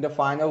taste in the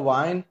final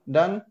wine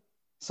then.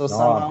 So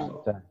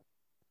somehow.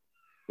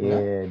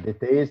 The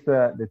taste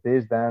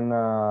then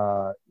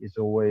is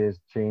always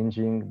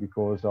changing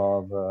because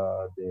of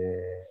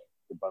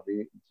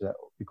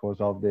because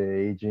of the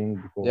aging,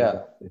 because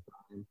of the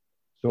time.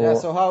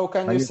 So how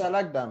can you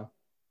select them?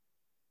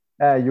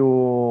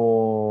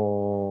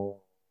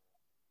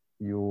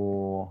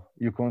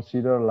 You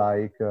consider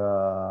like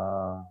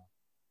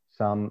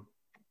some,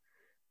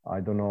 I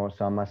don't know,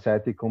 some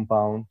acidic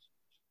compounds.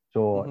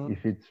 So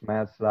if it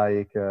smells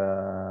like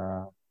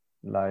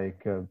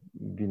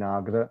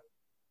vinagre,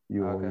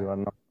 you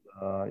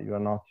are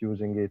not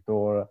using it,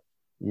 or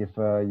if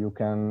you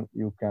can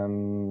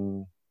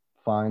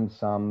find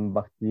some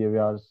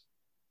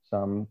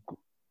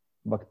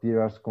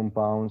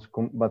compounds,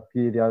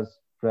 bacterial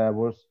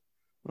flavors.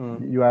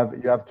 You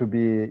have to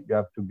be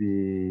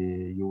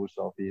used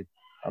use of it.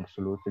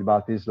 Absolutely.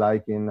 But it's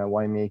like in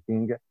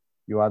winemaking,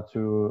 you have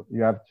to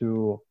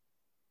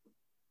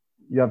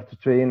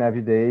train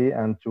every day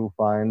and to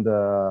find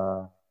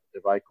the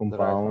right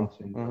compounds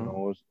in the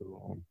nose.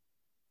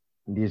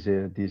 This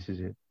is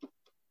it.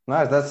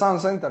 Nice. That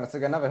sounds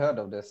interesting. I never heard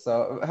of this.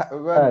 So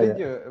where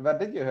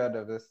did you heard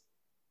of this?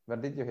 Where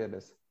did you hear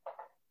this?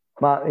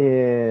 But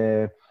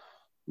it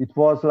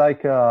was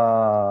like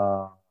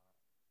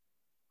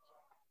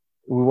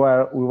we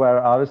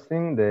were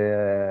harvesting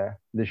the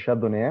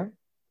Chardonnay,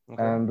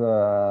 and we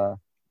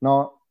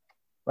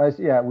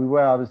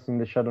were harvesting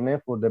the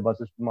Chardonnay for the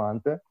Base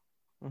Spumante,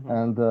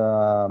 and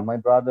my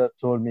brother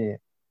told me,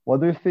 "What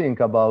do you think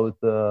about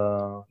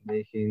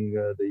making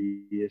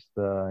the yeast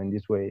in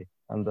this way?"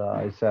 And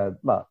I said,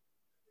 "But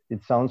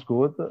it sounds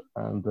good,"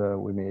 and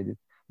we made it.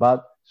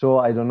 But so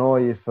I don't know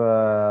if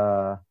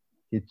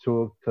he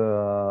took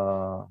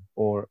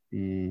or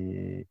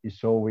he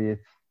saw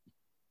it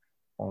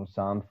on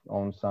some.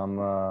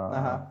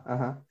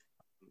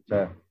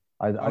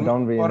 I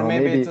don't really know. Or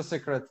maybe it's a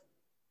secret.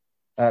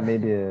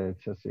 Maybe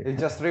it's a secret. It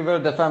just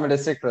revealed the family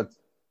secret.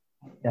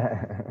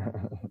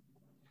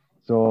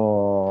 So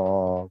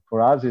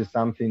for us, it's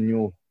something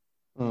new.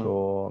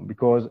 So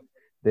because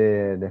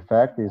the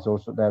fact is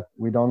also that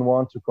we don't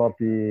want to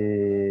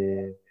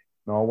copy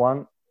no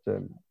one.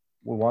 So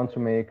we want to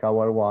make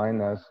our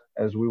wine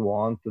as we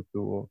want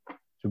to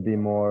be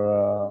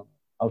more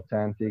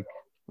authentic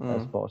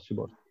as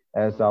possible,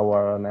 as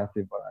our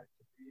native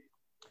variety.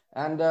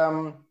 And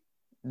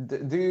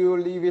do you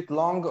leave it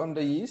long on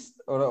the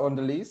yeast or on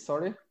the lees?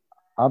 Sorry.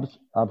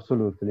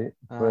 Absolutely.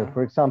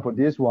 For example,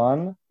 this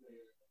one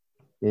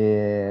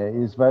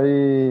is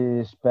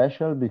very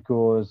special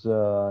because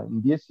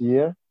in this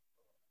year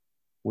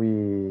we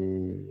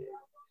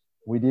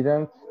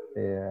didn't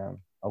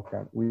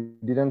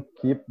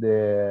keep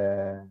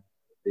the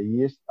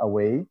yeast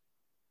away.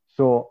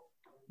 So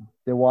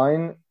the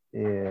wine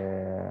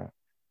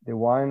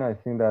I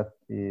think that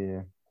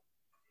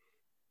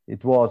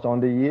it was on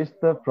the yeast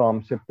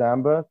from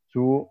September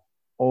to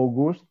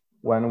August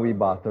when we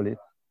bottled it,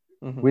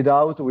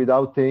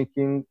 without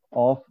taking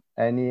off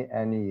any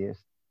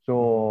yeast. So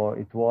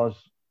it was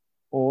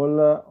all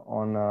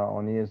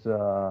on his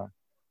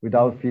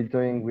without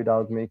filtering,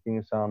 without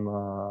making some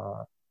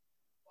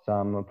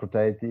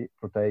proteic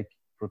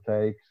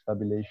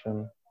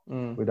stabilization,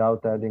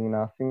 without adding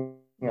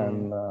nothing.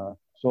 And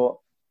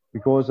so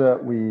because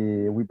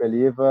we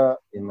believe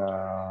in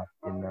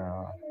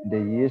the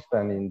yeast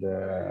and in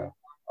the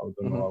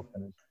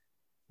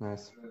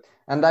Nice.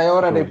 And I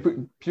already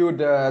poured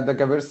the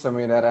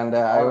Gewürztraminer, and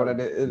I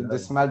already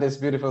smell this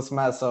beautiful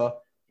smell.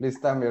 So please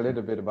tell me a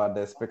little bit about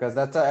this, because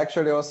that's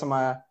actually also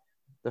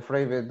the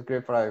favorite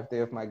grape variety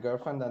of my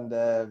girlfriend, and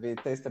we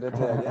tasted it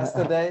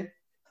yesterday,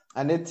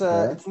 and it's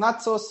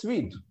not so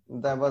sweet.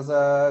 That was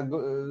a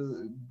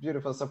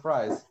beautiful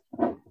surprise.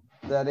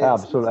 That it's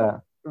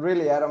absolutely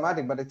really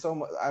aromatic, but it's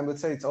almost, I would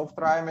say it's off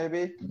dry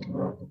maybe,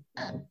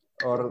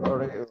 or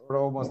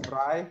almost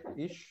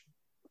dry-ish.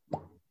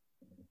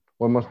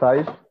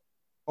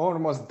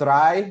 Almost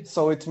dry,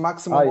 so it's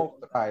maximum off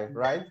dry,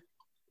 right?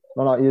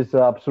 No, it's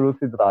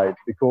absolutely dry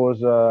because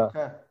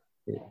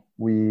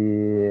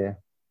we,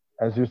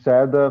 as you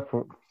said,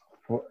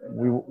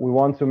 we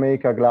want to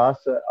make a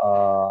glass,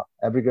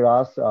 every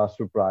glass a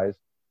surprise.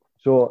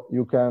 So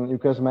you can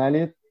smell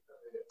it,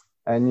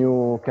 and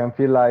you can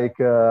feel like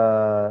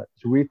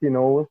sweet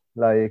nose,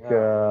 like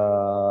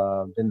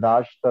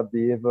Vendange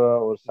Tardive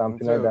or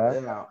something like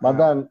that. Yeah, but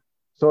then,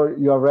 so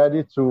you are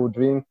ready to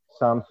drink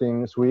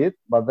something sweet,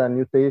 but then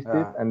you taste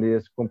it and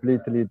it's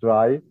completely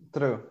dry.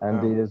 True.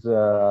 And is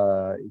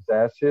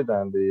acid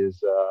and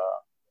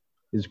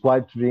is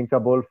quite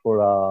drinkable for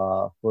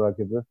a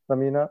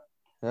Gewürztraminer.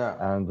 Yeah.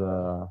 And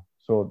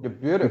so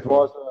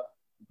beautiful.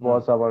 it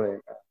was our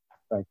aim.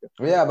 Thank you.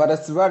 Yeah, but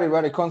it's very,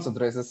 very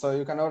concentrated, so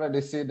you can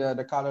already see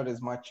the color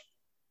is much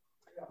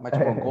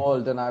more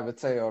golden, I would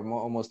say, or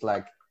more, almost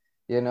like,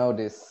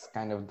 this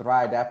kind of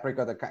dried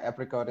apricot, the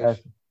apricotish.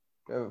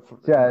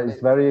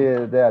 It's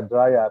very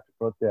dry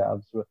apricot. Yeah,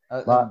 absolutely.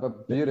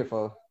 But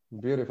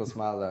beautiful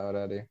smell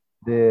already.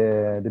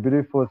 The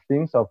beautiful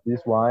things of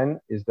this wine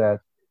is that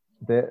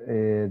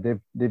the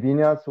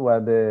vineyards were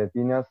the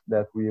vineyards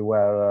that we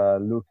were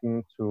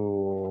looking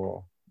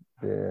to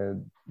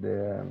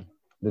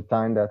the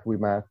time that we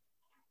met.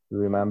 You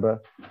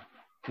remember?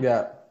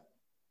 Yeah.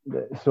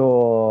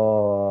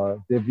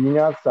 So the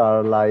vineyards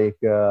are like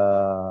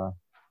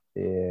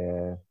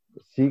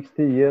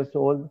 60 years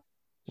old.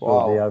 So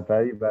wow. They are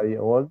very, very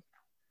old.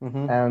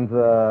 And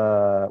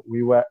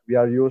we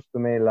are used to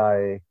make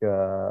like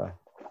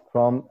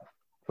from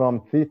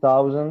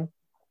 3,000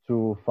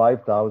 to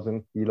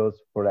 5,000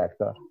 kilos per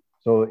hectare.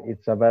 So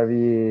it's a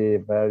very,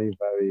 very,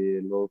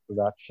 very low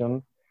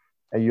production.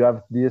 And you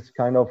have this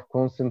kind of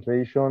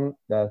concentration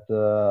that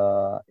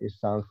is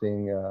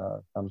something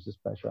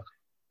special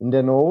in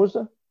the nose,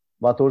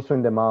 but also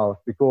in the mouth,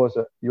 because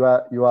you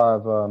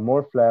have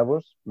more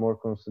flavors, more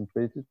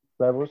concentrated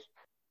flavors.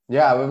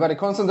 Yeah, very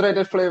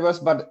concentrated flavors,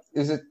 but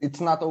it's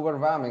not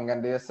overwhelming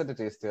and the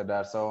acidity is still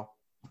there. So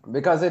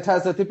because it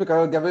has a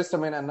typical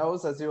Gewürztraminer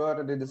nose, as you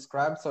already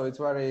described, so it's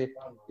very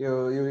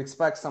you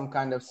expect some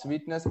kind of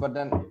sweetness, but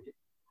then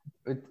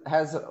it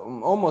has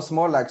almost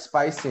more like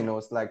spicy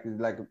nose, like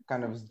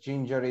kind of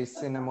gingery,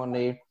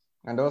 cinnamony,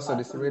 and also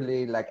this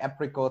really like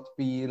apricot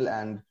peel,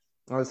 and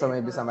also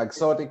maybe some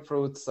exotic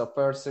fruits, so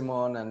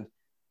persimmon, and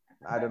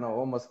I don't know,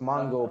 almost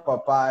mango,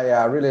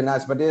 papaya, really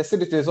nice. But the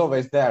acidity is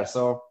always there,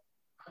 so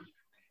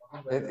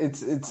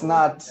it's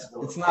not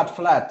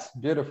flat.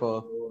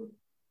 Beautiful.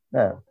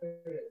 Yeah,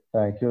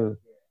 thank you.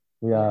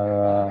 We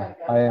are.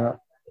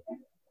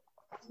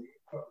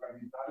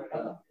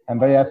 I'm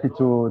very happy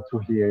to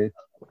hear it.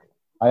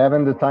 I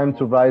haven't the time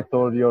to write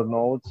all your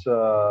notes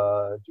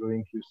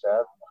during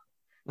QSET.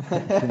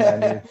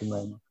 Too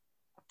many.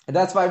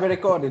 That's why we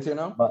record it, you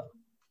know.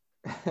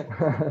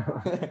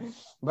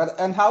 But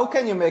and how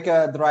can you make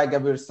a dry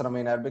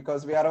Gewürztraminer?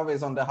 Because we are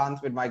always on the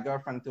hunt with my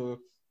girlfriend to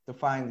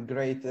find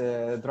great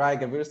dry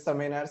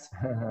Gewürztraminers.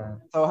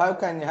 So how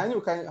can you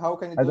do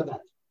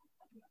that?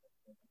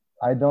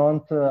 I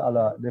don't.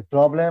 The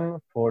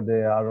problem for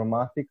the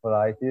aromatic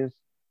varieties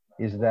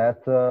is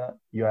that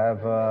you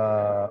have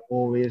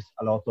always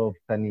a lot of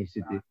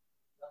tannicity.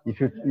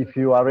 If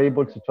you are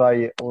able to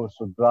try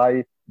also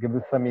dry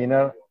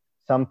Gewürztraminer,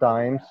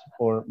 sometimes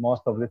or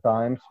most of the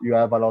times you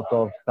have a lot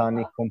of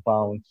tannic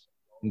compounds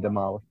in the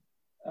mouth,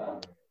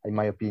 in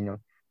my opinion.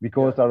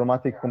 Because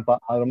aromatic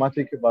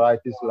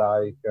varieties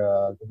like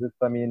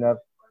Gewürztraminer,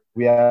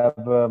 we have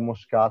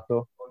Muscat.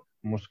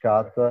 You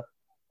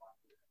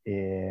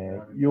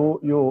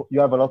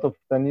have a lot of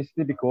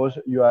tannicity because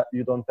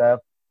you don't have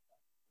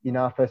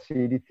enough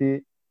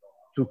acidity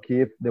to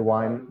keep the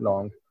wine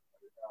long.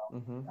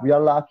 Mm-hmm. We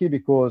are lucky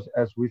because,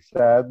 as we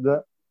said,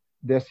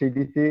 the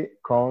acidity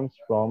comes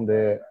from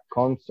the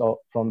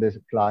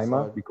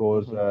climate,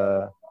 because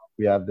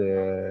we have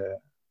the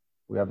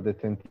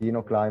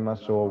Trentino climate,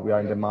 so we are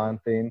in the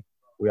mountain.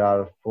 We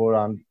are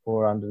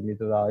 400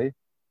 meters high,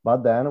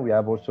 but then we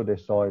have also the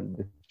soil,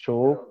 the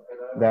chalk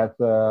that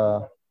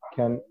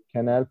can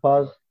help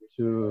us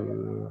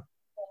to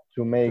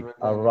make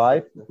a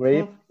ripe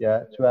grape,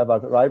 to have a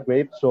ripe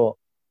grape, so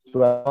to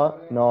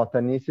have no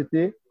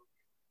tannicity,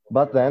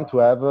 but then to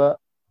have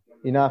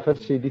enough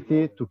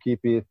acidity to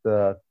keep it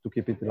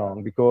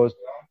long. Because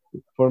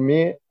for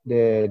me,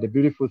 the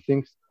beautiful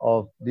things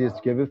of this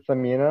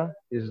Gewürztraminer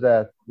is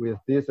that with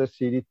this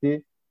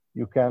acidity,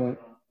 you can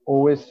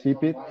always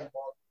sip it,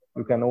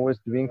 you can always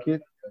drink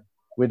it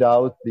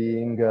without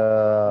being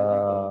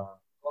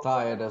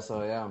tired or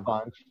so,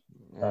 punched.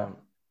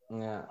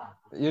 Yeah.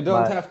 You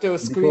don't have to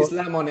squeeze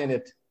lemon in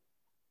it.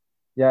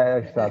 Yeah,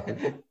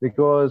 exactly.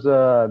 Because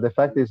the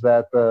fact is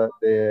that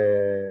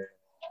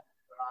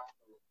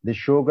the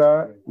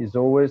sugar is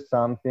always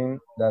something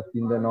that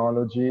in the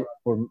enology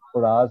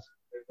for us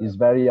is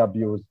very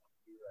abused.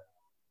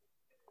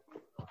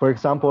 For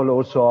example,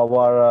 also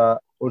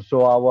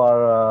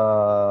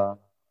our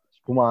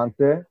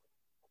spumante,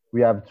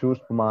 we have two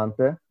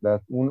spumante,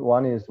 that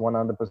one is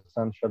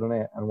 100%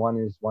 Chardonnay and one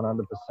is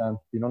 100%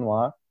 Pinot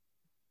Noir.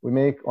 We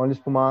make only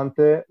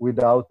spumante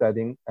without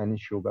adding any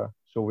sugar.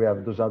 So we have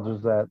dosaggio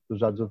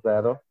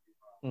zero,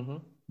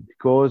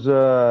 because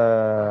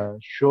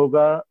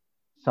sugar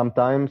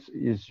sometimes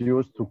is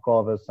used to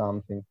cover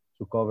something,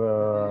 to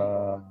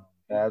cover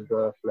bad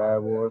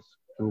flavors,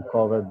 to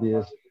cover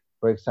this,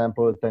 for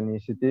example,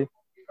 tannicity.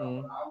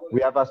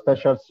 We have a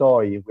special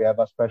soil, we have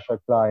a special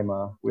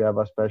climate, we have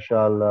a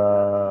special,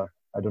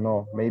 I don't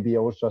know, maybe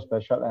also a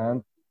special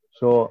hand.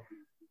 So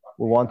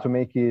we want to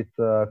make it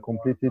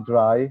completely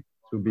dry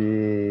to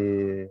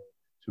be,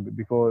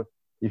 because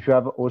if you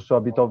have also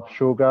a bit of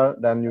sugar,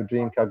 then you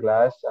drink a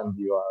glass and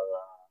you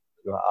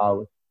are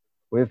out.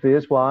 With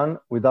this one,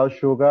 without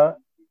sugar,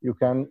 you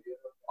can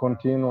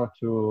continue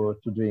to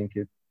drink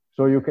it.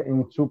 So you can,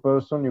 in 2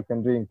 person, you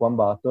can drink 1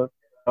 bottle.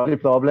 The only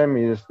problem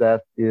is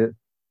that this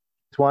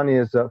one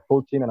is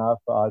 14.5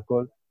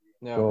 alcohol.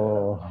 Yeah.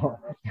 So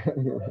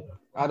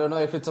I don't know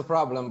if it's a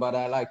problem, but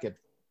I like it.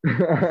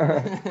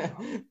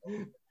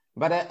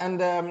 But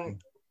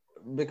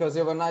because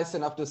you were nice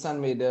enough to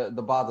send me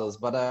the bottles,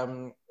 but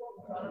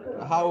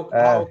how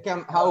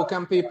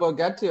can people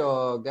get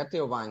your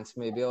wines?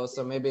 Maybe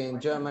also in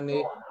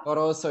Germany or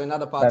also in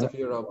other parts of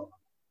Europe.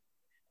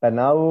 And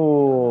now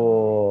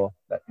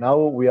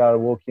we are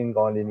working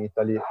on in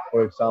Italy,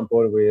 for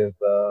example,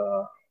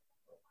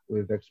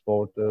 with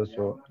exporters.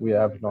 So we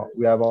have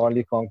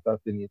only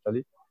contact in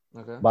Italy.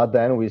 Okay. But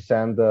then we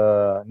send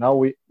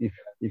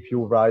if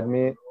you write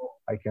me,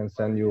 I can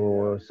send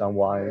you some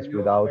wines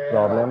without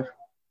problems.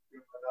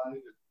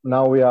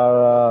 Now we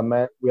are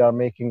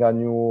making a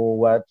new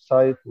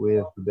website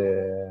with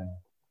the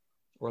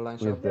online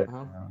shop,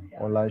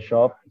 online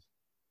shop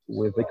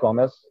with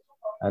e-commerce,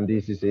 and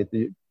this is it.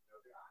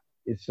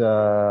 It's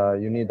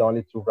you need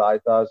only to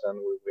write us, and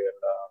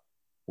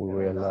we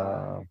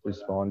will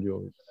respond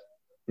you.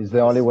 It's the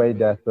only way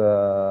that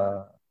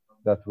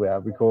we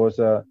have, because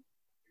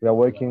we are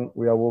working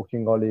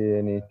only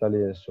in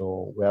Italy,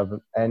 so we have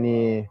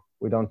any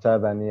we don't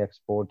have any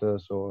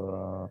exporters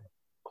or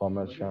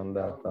commercial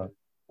that are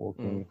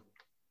working.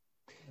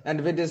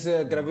 And with this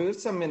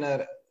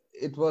Gewürztraminer,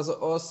 it was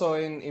also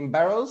in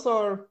barrels,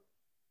 or?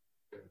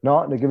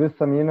 No, the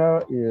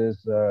Gewürztraminer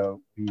is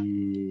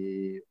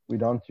we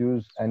don't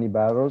use any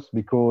barrels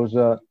because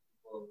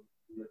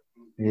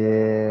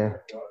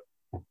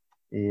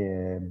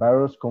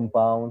barrels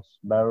compounds,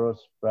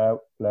 barrels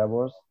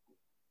flavors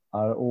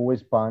are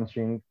always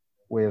punching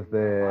with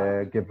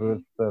the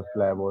Gewürz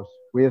flavors,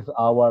 with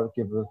our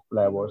Gewürz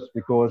flavors,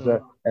 because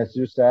as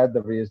you said,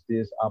 there is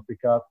this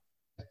apricot,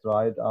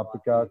 dried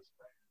apricots,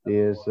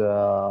 is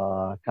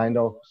kind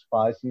of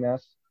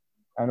spiciness,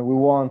 and we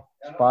want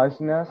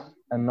spiciness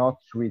and not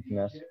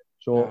sweetness.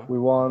 So we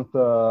want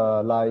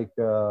the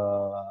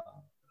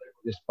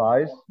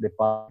spice, the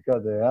paprika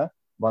there,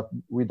 but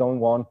we don't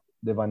want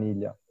the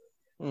vanilla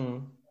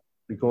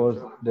because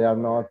they are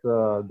not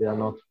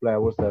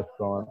flavors that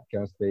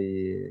can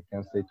stay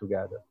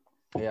together.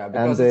 Yeah,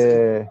 because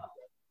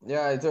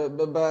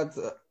but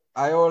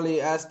I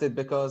only asked it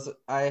because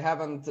I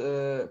haven't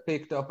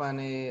picked up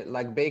any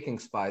like baking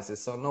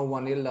spices, so no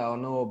vanilla or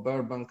no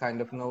bourbon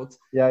kind of notes.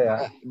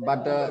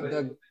 But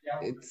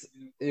it's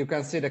you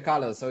can see the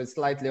color, so it's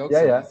slightly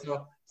oxidized.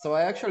 So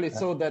I actually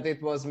saw that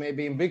it was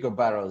maybe in bigger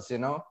barrels,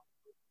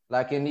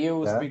 like in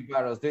used big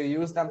barrels. Do you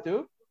use them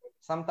too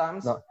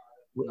sometimes? No.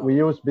 We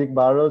use big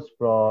barrels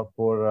for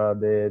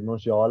the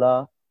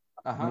Nosiola,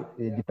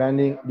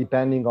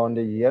 depending on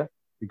the year,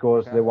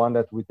 because the one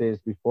that we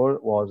tasted before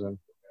wasn't.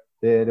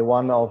 The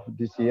one of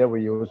this year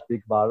we use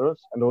big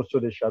barrels, and also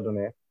the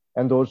Chardonnay,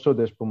 and also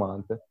the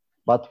Spumante.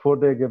 But for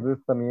the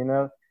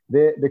Gewürztraminer,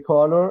 the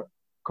color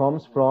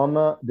comes from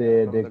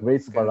the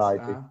grape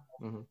variety,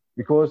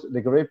 because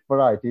the grape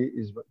variety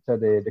is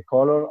the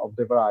color of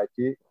the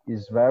variety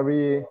is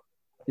very.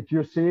 If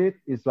you see it,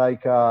 it's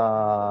like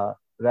a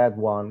red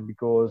one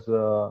because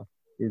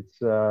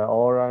it's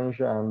orange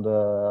and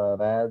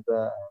red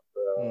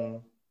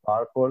and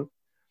purple.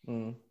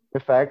 In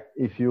fact,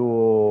 if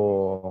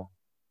you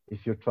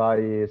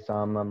try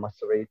some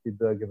macerated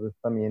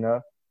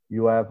Gewürztraminer,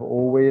 you have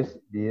always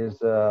this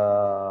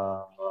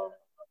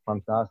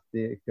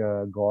fantastic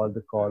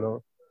gold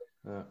color.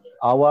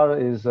 Our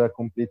is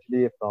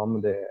completely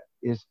from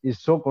is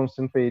so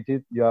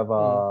concentrated. You have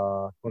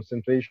a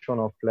concentration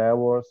of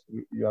flavors.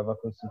 You have a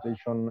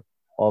concentration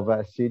of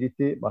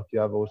acidity, but you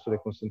have also the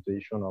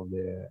concentration of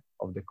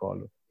the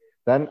color.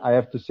 Then I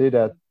have to say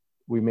that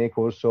we make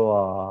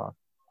also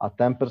a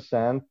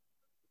 10%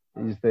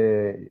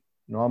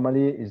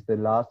 normally is the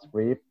last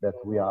grape that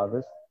we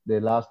harvest, the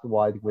last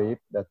white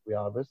grape that we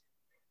harvest.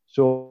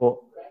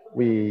 So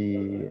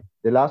the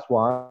last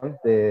one,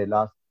 the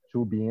last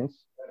 2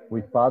 beans,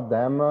 we put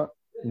them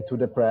into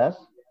the press,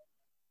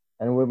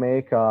 and we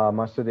make a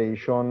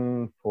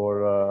maceration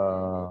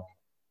for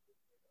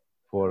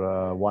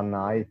 1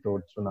 night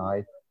or 2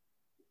 nights.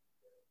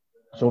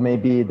 So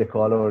maybe the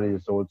color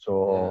is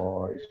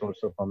also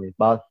from it.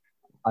 But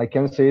I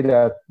can say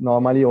that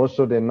normally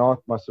also the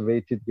not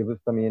macerated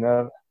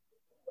Gewürztraminer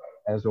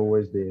has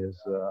always this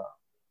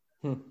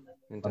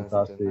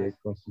fantastic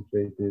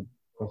concentrated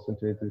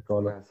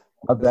color. Nice.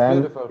 But It's then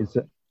beautiful. it's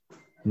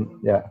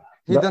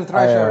Hidden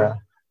treasure.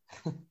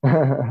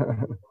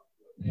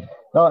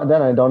 No,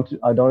 then I don't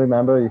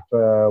remember if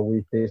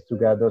we taste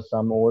together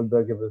some old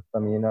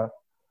Gewürztraminer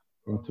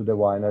into the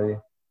winery.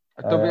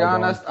 To be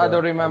honest, I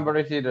don't remember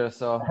it either.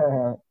 So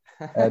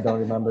I don't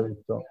remember it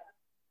so,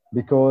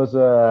 because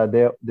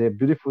the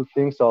beautiful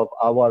things of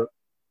our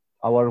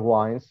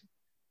wines,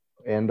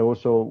 and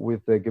also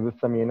with the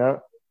Gewürztraminer,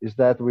 is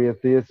that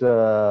with this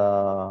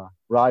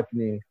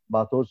ripening,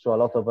 but also a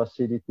lot of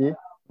acidity,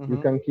 you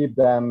can keep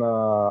them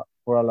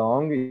for a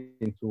long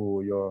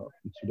into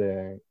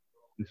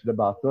the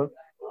bottle.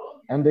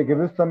 And the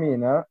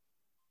Gewürztraminer,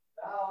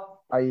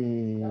 I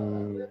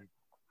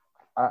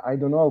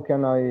don't know how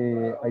can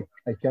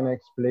I can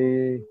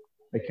explain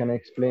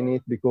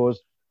it,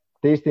 because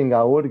tasting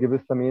our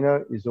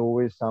Gewürztraminer is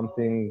always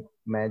something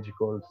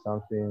magical,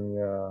 something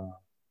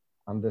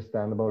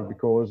understandable,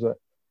 because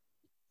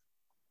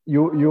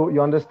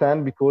you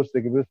understand, because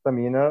the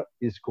Gewürztraminer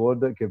is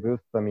called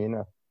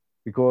Gewürztraminer,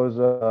 because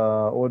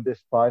all the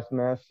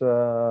spiciness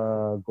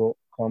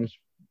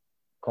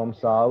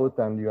comes out,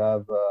 and you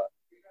have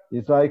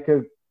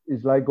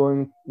it's like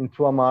going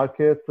into a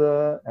market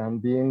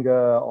and being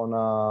on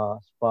a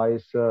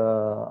spice.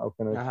 How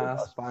can I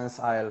say? Spice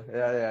aisle.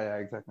 Yeah,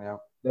 exactly. Yeah.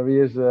 There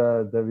is,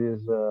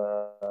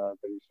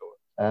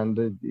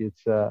 and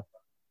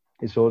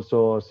it's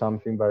also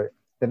something very.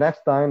 The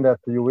next time that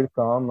you will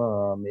come,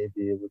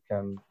 maybe we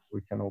can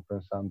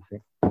open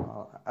something.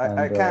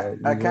 I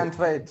can't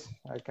wait.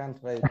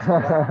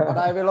 But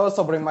I will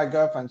also bring my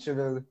girlfriend. She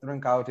will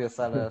drink out your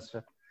cellars.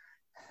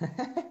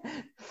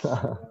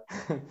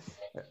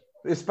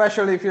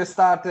 Especially if you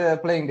start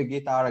playing the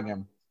guitar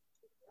again.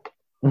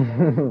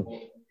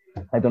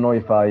 I don't know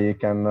if I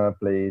can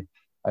play it.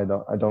 I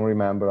don't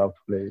remember how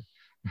to play it.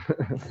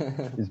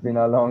 It's been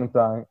a long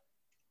time.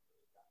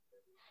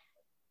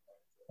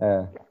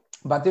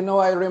 But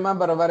I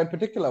remember a very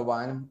particular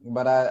wine,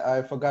 but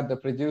I forgot the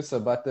producer.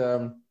 But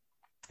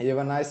you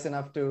were nice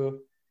enough to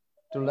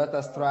let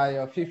us try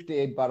a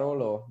 58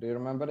 Barolo. Do you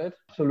remember it?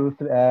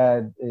 Absolutely.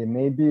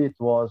 Maybe it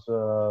was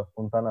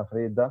Fontana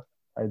Fredda.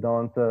 I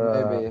don't.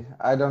 Maybe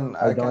I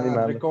cannot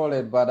remember. recall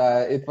it, but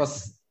it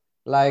was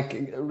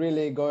like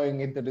really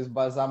going into this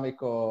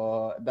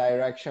balsamico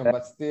direction,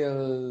 but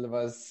still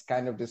was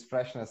kind of this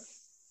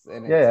freshness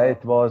in it. Yeah,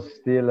 it was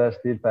still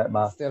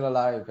still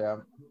alive. Yeah.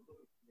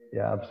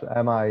 Yeah,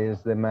 Emma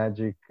is the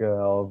magic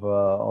of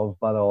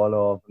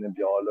Barolo, of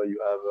Nebbiolo. You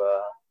have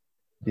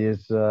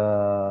this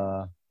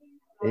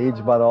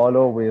aged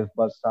Barolo with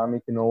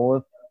balsamic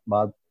note,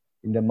 but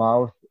in the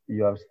mouth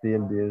you have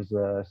still this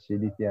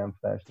acidity and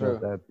freshness.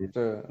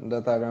 True.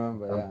 That I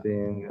remember.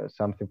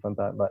 Something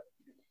fantastic. But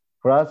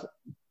for us,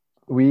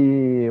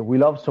 we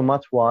love so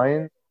much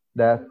wine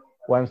that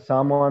when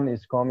someone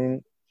is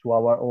coming to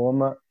our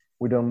home,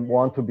 we don't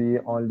want to be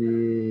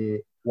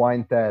only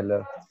wine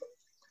teller.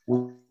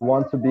 We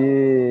want to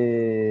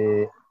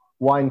be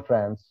wine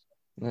friends.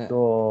 Yeah.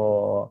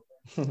 So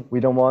we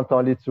don't want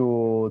only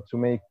to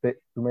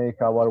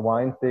make our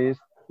wine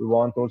taste. We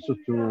want also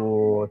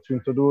to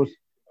introduce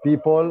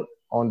people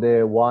on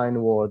the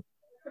wine world.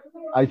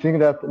 I think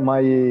that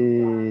my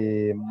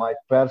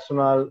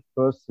personal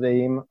first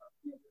aim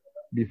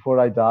before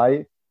I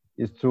die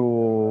is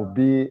to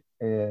be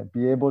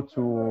able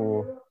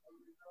to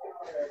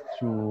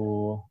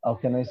how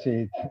can I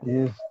say it,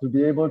 is to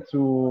be able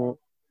to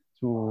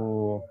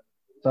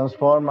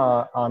transform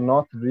a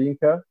not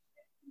drinker,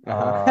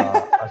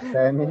 a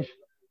Spanish,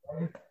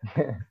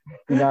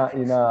 in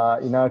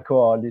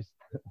alcoholist.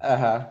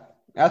 I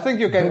think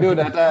you can do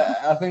that.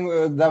 I think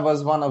that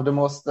was one of the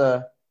most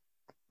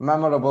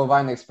memorable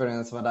wine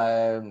experience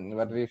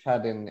that we've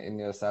had in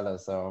your cellar.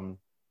 So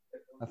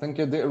I think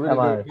you did really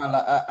do it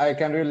well. I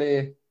can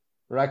really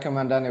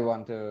recommend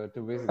anyone to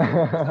visit it.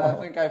 I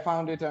think I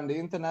found it on the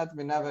internet.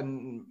 We never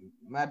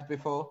met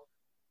before,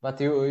 but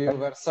you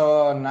were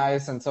so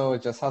nice and so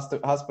just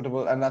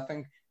hospitable. And I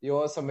think you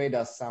also made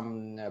us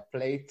some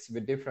plates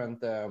with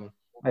different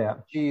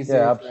cheeses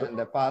and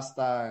the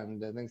pasta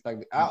and things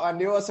like that. And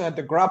you also had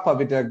the grappa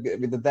with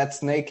that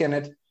snake in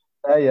it.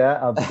 Yeah,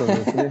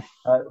 absolutely.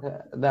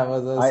 That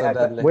was also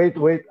deadly. Wait,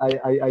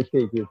 I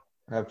take it.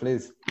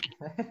 Please.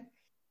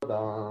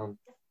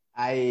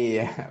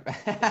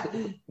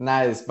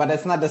 Nice, but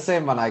it's not the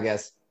same one, I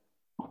guess.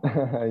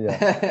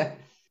 Yeah.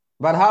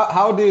 But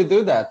how do you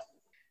do that?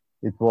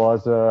 It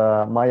was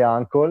my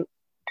uncle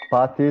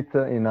put it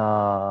in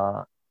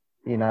a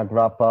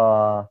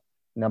grappa,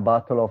 in a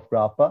bottle of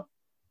grappa,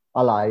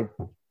 alive.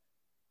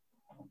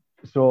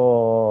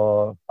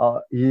 So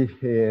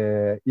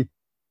it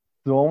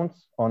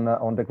drones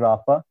on the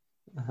grappa.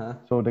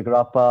 So the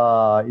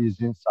grappa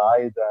is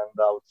inside and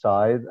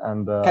outside.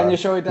 And can you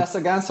show it us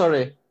again?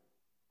 Sorry.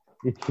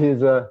 It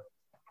is wait,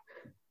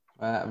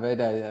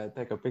 I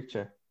take a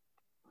picture.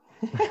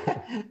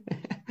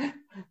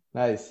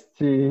 Nice.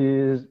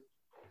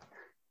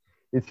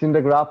 It's in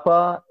the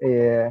grappa,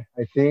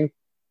 I think,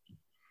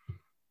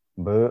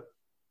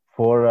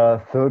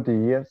 for 30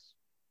 years.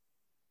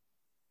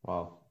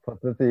 Wow. For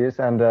 30 years,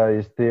 and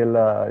it's still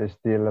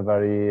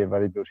very,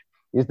 very good.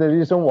 It's the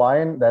reason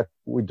why that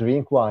we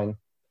drink wine.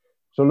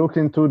 So look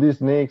into this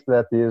snake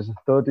that is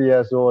 30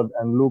 years old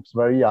and looks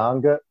very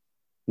young.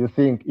 You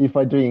think, if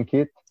I drink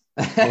it,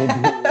 maybe...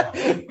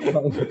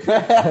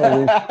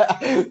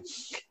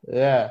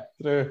 Yeah,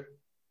 true.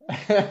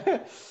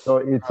 So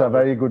it's a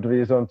very good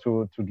reason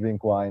to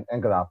drink wine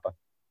and grappa.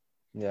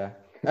 Yeah,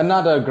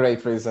 another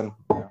great reason.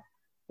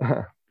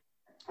 Yeah.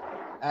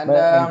 And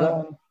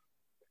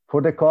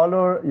for the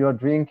color, you're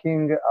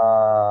drinking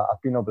a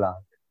Pinot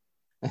Blanc.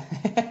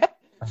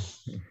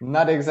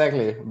 Not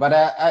exactly, but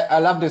I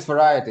love this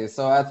variety.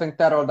 So I think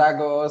Terro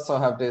d'Ago also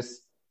have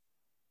this.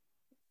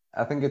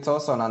 I think it's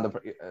also an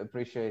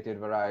underappreciated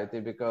variety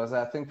because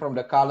I think from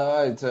the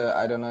color, it's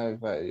I don't know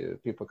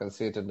if people can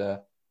see it in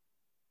the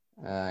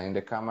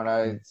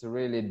camera. It's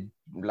really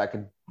like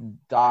a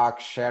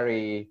dark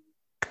sherry,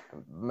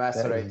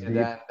 macerated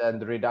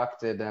and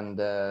reducted, and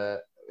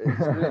it's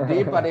really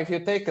deep. But if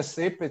you take a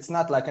sip, it's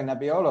not like a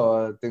Nebbiolo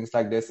or things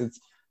like this.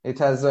 It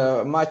has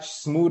a much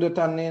smoother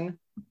tannin,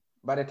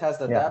 but it has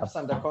the depth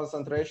and the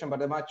concentration,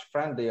 but a much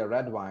friendlier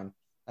red wine.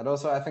 And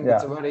also, I think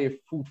it's a very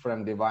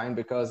food-friendly wine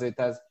because it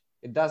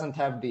doesn't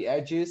have the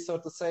edges, so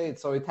to say.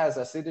 So it has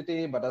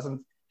acidity, but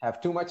doesn't have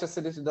too much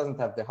acidity. It doesn't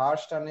have the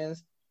harsh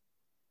tannins,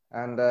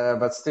 and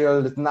but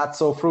still it's not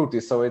so fruity.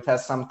 So it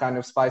has some kind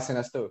of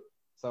spiciness too.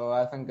 So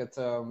I think it's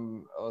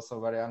also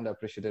very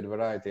underappreciated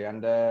variety.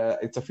 And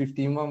it's a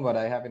 15 one, what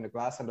I have in the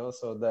glass, and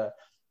also the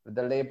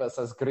label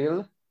says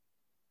grill.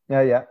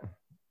 Yeah.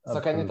 So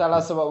can you tell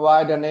us about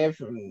why the name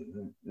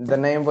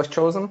was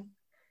chosen?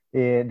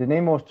 The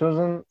name was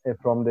chosen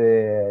from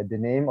the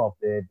name of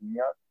the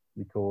vineyard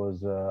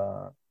because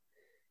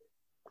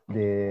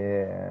we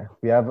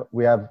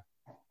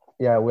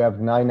have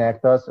 9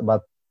 hectares,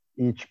 but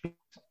each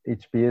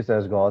piece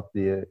has got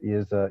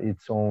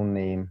its own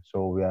name.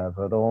 So we have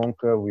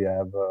Ronc, we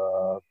have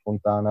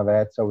Fontana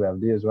Vezza, we have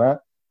this one,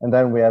 and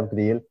then we have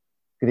Grill.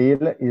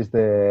 Grill is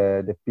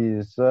the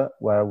piece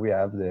where we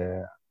have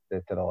the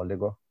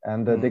Trolligo,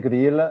 and the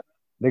grill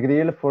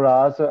for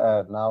us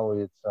now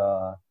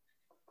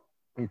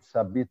it's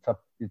a bit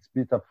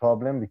a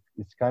problem.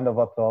 It's kind of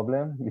a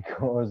problem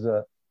because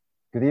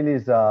grill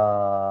is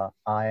a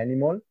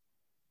animal,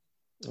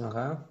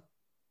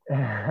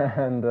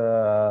 and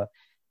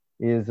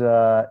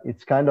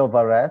it's kind of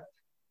a rat.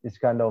 It's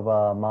kind of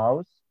a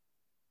mouse,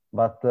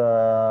 but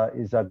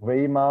is a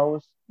gray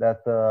mouse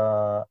that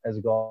has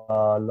got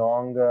a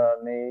long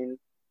nail.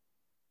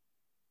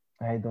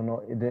 I don't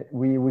know.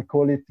 We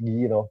call it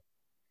Giro.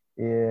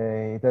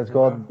 It has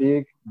got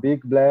big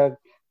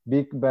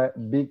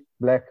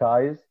black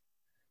eyes,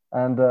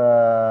 and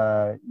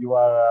you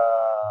are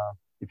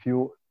if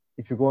you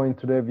go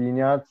into the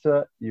vineyards,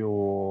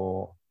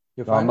 you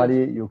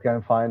normally you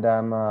can find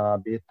them a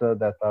bit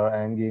that are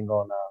hanging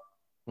on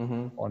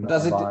on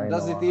does a it vine.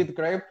 Does it eat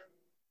grape?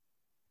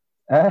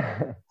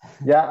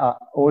 Yeah,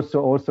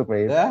 also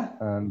grape. Yeah.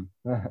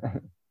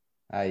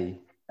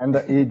 And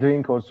he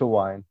drink also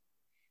wine.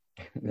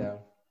 Yeah.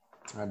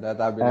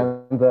 That I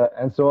believe.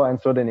 And so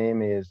the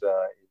name is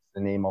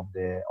the name of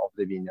the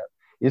vineyard.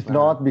 It's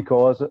not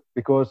because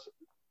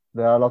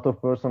there are a lot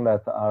of persons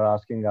that are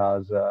asking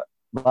us,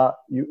 but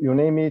you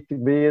name it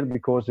grill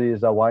because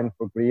it's a wine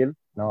for grill.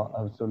 No,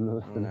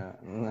 absolutely. No.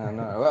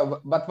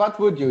 Well, but what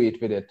would you eat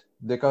with it?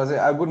 Because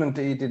I wouldn't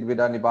eat it with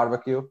any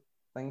barbecue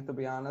thing, to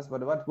be honest.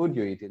 But what would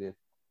you eat with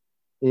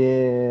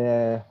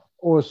it?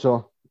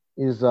 Also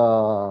is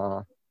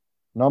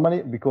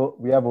normally because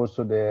we have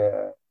also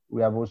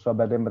a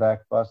bed and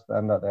breakfast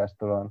and a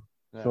restaurant,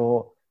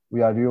 so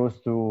we are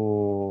used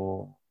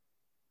to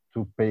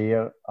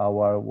pair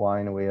our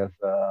wine with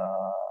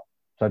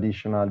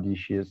traditional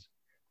dishes.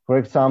 For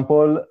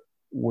example,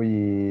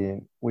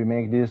 we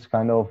make this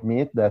kind of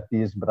meat that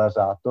is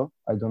brasato.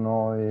 I don't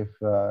know if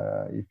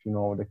you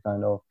know the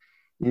kind of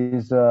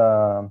is.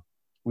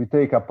 We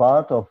take a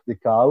part of the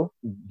cow,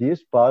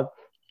 this part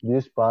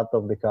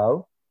of the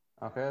cow,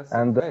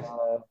 and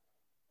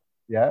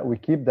we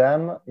keep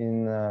them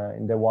in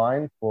the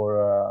wine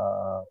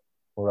for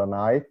a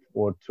night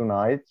or 2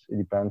 nights. It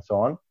depends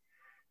on,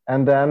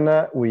 and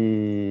then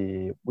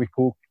we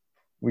cook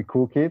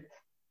it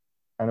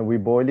and we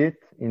boil it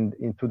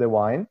into the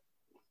wine,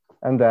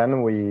 and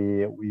then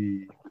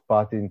we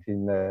put it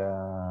in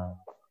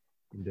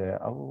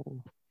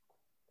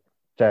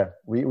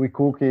we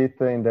cook it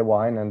in the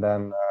wine, and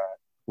then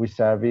we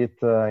serve it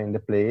in the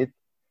plate.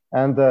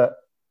 And the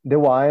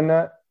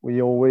wine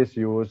we always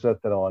use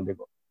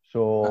Trolligo.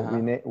 So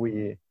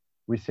we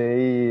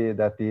say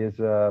that is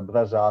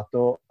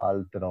brasato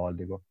al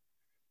Trolligo.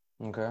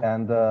 Okay.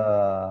 And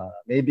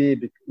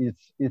maybe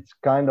it's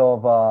kind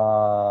of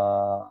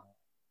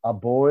a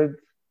boiled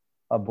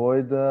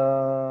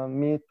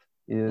meat.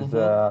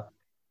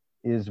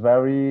 Is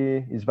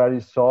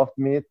very soft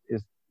meat.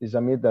 Is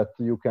a meat that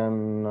you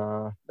can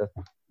how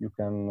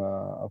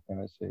can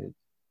I say it?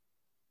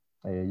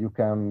 You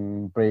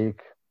can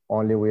break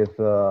only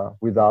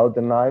without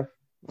the knife.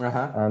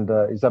 And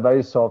it's a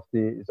very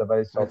softy. It's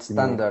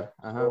standard.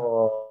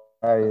 So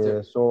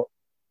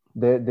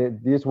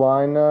this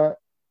wine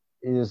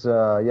is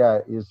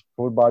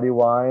full body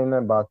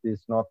wine, but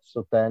it's not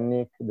so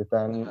tannic. The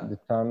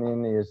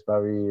tannin is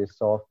very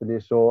softly.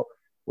 So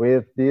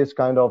with this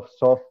kind of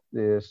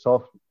softness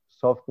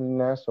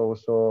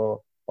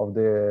also of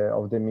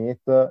the meat,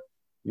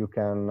 you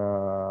can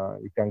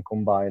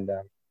combine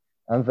them,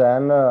 and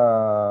then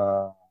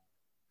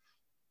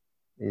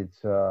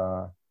it's.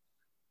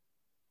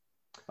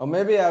 Or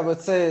maybe I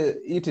would say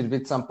eat it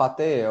with some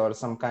pate or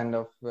some kind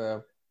of,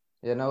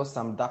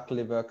 some duck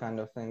liver kind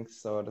of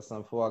things, or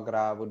some foie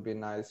gras would be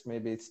nice.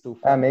 Maybe it's too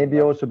fatty.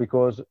 Maybe also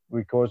because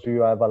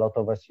you have a lot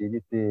of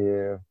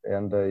acidity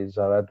and it's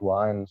a red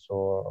wine,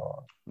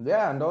 so.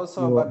 Yeah, and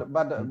also,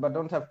 but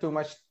don't have too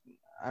much.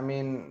 I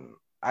mean,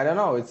 I don't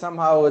know. It's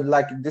somehow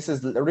like this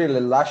is really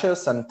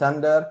luscious and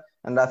tender,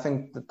 and I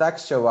think the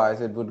texture-wise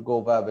it would go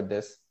well with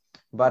this.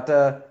 But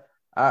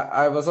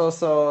I was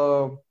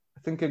also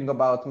thinking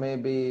about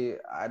maybe,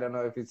 I don't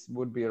know if it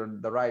would be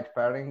the right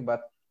pairing,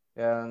 but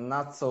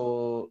not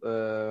so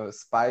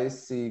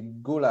spicy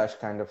goulash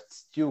kind of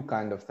stew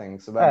kind of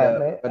things. But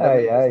the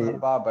meat is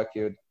not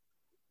barbecued.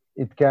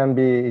 It can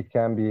be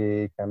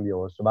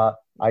also. But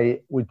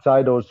we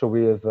tried also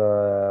with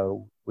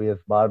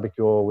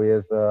barbecue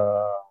with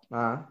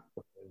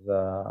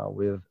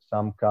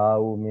some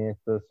cow meat,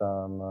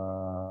 some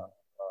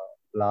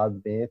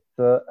blood meat,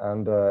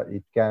 and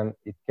it can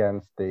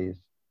stay.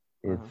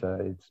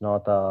 It's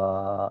not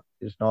a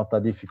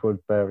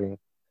difficult pairing,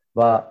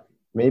 but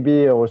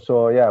maybe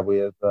also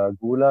with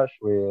goulash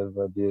with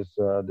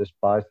the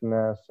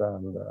spiciness,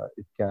 and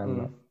it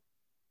can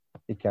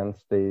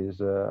stay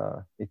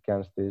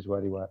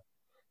very well.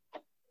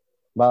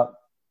 But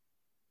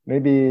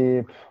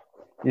maybe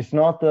it's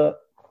not a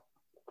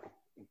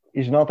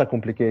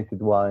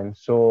complicated wine,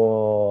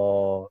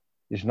 so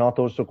it's not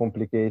also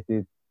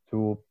complicated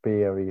to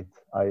pair it,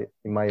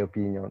 in my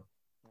opinion.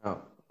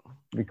 Oh.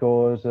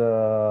 Because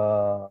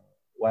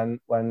when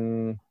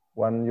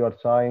you are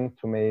trying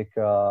to make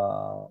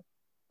a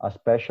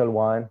special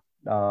wine,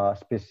 a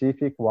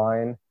specific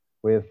wine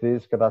with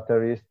this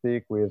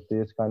characteristic, with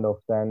this kind of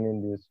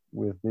tannin,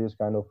 with this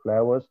kind of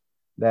flavors,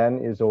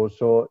 then it's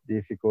also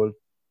difficult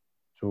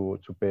to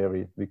pair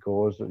it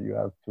because you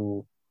have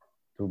to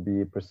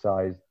be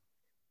precise.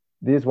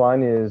 This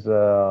wine is,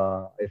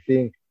 I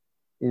think,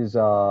 is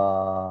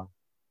a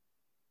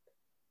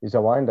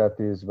wine that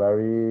is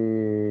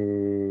very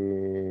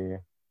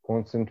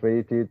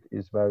concentrated,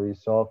 is very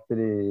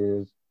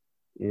softly,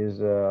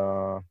 is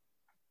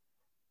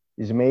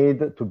made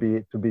to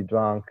be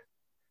drunk,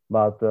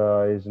 but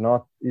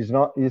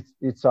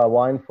it's a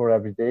wine for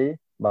every day,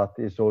 but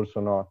it's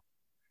also not.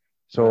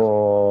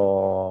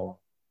 So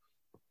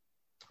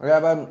yeah,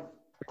 but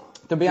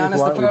to be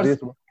honest,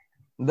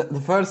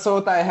 the first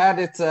thought I had,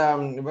 it's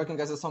working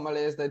as a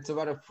sommelier, is that it's a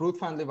very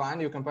fruit-friendly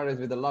wine. You can pair it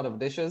with a lot of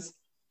dishes,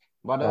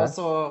 but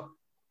also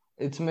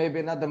it's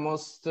maybe not the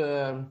most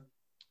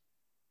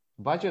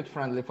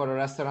budget-friendly for a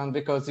restaurant,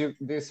 because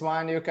this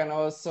wine you can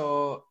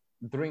also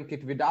drink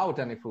it without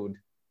any food.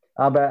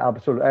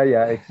 Absolutely,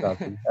 yeah,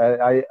 exactly.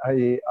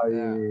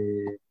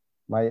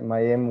 My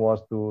aim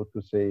was to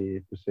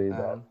say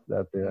that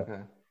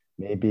okay.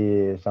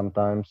 Maybe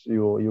sometimes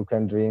you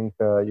can drink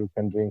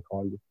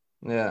only.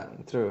 Yeah,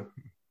 true.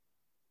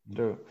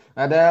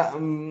 And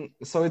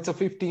so it's a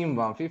 15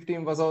 one.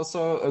 15 was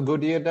also a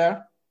good year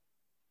there.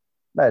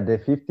 But the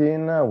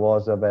 15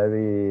 was a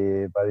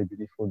very, very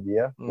beautiful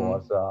year.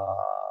 Was a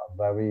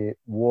very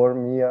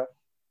warm year,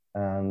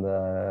 and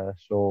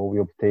so we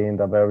obtained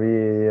a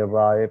very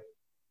ripe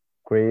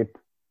grape.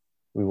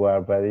 We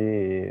were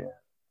very,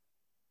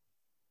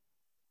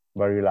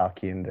 very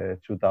lucky in the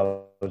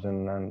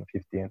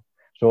 2015.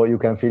 So you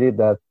can feel it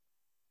that,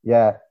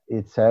 yeah,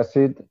 it's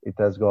acid. It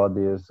has got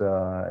this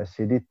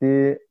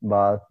acidity,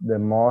 but the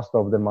most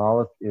of the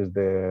mouth is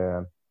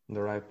the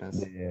ripeness.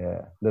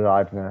 The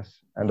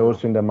ripeness, and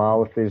also in the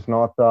mouth is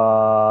not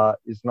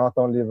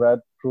only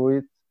red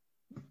fruit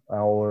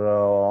or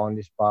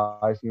only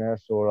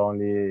spiciness or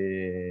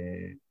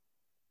only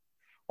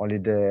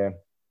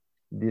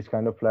these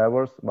kind of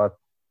flavors, but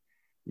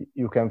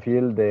you can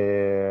feel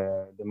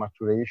the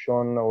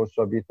maturation,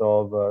 also a bit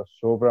of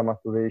sobra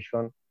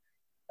maturation,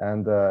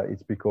 and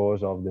it's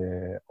because of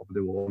the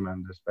warm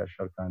and the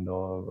special kind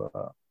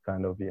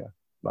of year.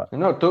 But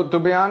to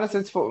be honest,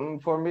 it's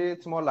for me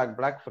it's more like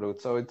black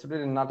fruit, so it's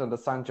really not on the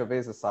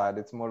Sangiovese side.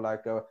 It's more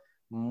like a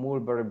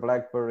mulberry,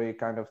 blackberry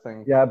kind of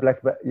thing. Yeah,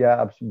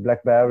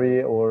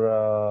 blackberry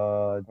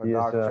or these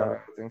dark cherry,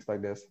 things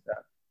like this.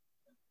 Yeah.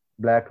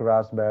 Black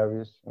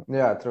raspberries.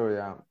 Yeah, true.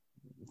 Yeah,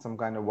 some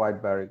kind of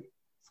white berry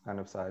kind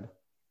of side.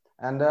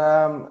 And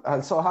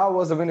so how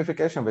was the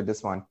vinification with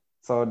this one?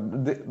 So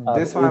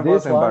this one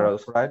was in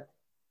barrels, right?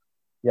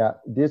 Yeah,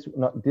 this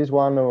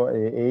one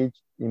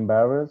aged in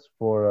barrels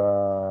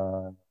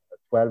for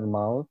 12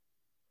 months.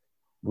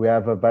 We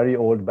have very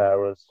old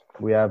barrels.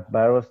 We have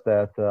barrels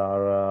that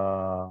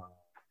are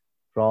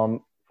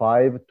from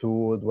 5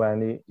 to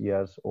 20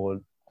 years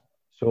old.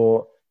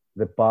 So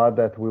the part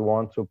that we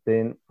want to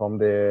obtain from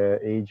the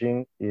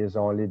aging is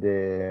only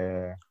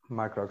the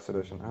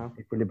micro-oxidation,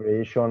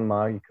 equilibration,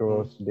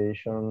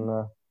 micro-oxidation,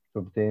 to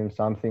obtain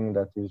something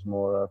that is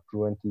more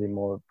fluently,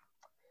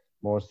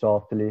 more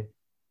softly,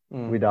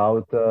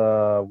 without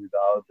the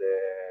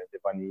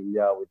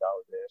vanilla,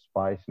 without the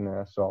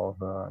spiciness of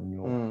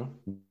new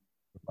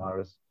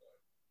bars.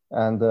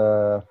 And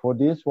for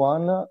this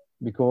one,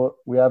 because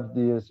we have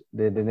this,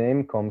 the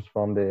name comes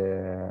from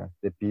the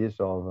piece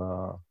of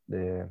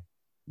the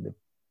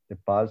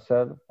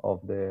parcel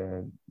of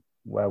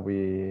where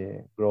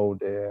we grow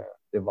the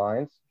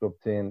vines to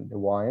obtain the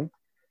wine.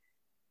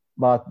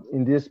 But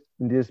in this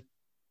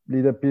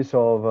little piece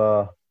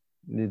of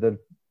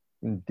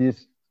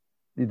this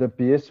little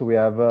piece, we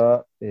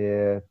have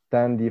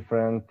 10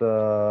 different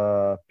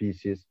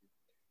pieces.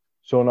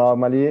 So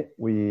normally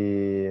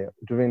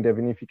during the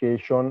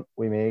vinification,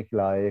 we make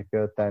like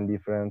 10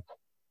 different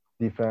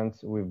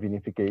with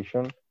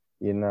vinification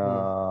in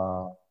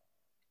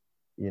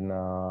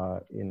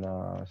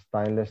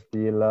stainless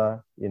steel,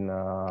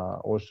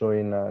 also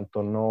in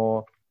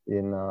tonneau.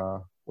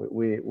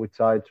 We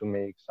try to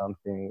make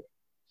something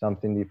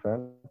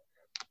different,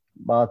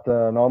 but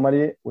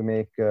normally we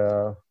make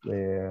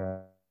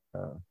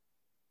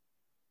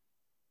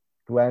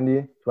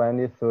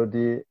 20,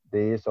 30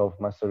 days of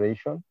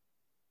maceration.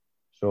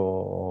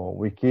 So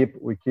we keep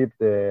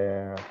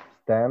the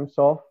stems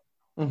off,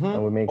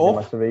 and we make the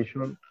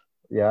maceration.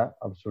 Yeah,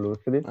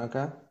 absolutely.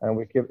 Okay. And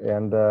we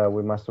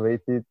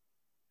macerate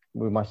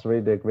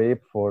the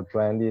grape for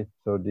 20,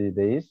 30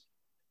 days,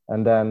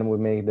 and then we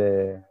make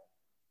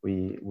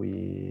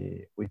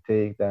we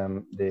take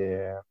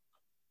the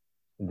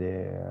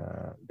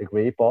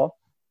grape off,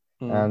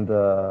 and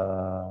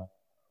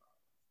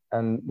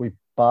we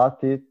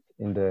part it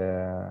in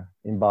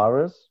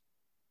barrels,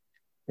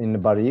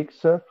 in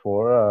barriques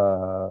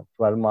for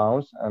 12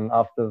 months, and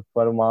after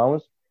 12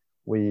 months,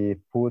 we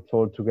put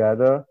all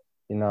together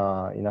in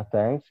a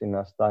tanks, in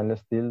a stainless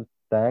steel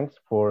tanks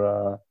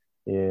for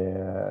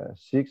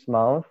 6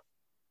 months,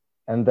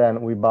 and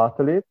then we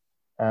bottle it,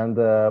 and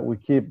we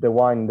keep the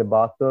wine in the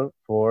bottle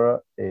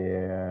for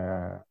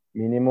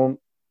minimum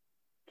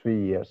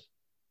 3 years.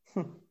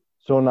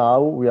 So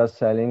now we are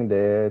selling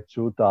the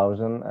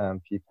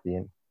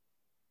 2015.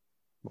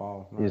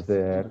 Wow, Is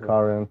the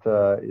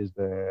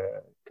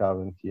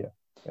current year.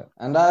 Yeah.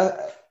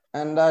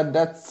 And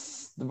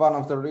that's one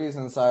of the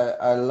reasons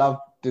I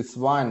love this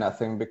wine, I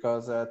think,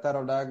 because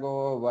Terra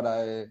d'Ago, what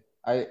I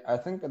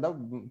think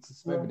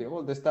that's maybe the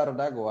oldest Terra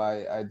d'Ago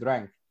I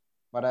drank,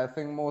 but I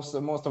think most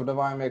of the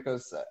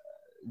winemakers,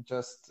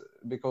 just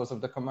because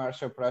of the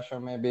commercial pressure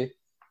maybe,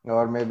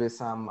 or maybe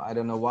some, I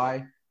don't know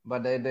why,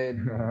 but they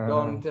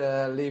don't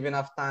leave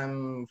enough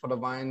time for the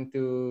wine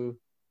to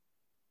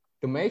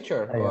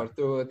mature, or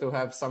to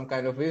have some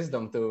kind of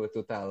wisdom to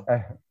tell.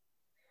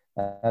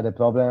 The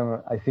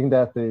problem, I think,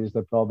 that is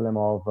the problem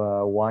of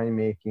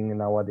winemaking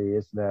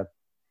nowadays, that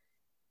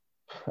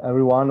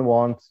everyone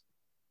wants,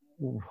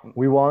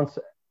 we want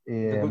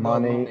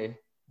money.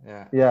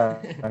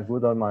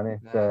 Good old money.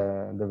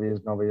 There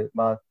is no way,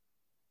 but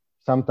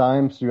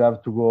sometimes you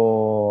have to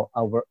go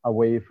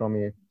away from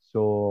it.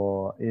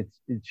 So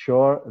it's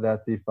sure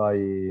that if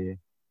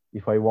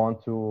I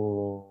want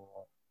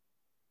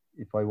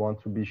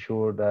to be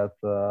sure that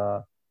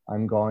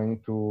I'm going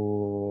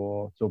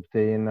to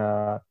obtain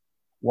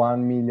 $1 million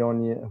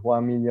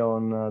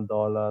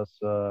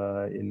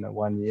in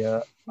 1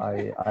 year,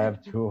 I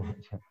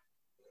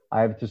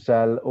have to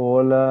sell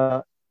all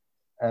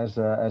as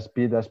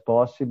speed as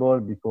possible,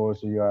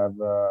 because you have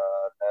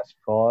less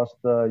cost,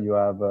 you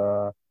have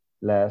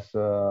less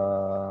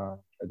I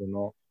don't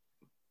know,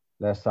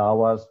 less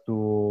hours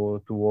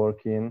to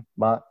work in.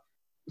 But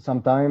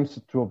sometimes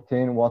to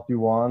obtain what you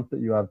want,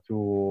 you have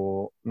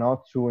to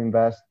not to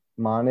invest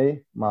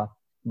money, but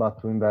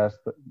to invest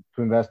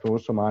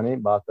also money.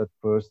 But at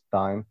first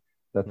time,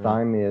 the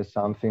time is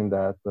something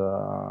that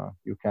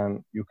you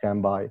can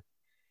buy.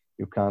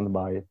 You can't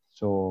buy it.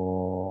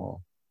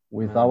 So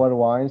with our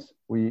wines,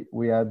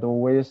 we had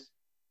always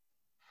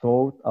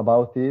thought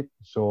about it.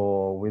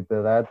 So with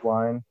the red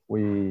wine,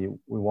 we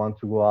want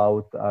to go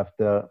out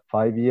after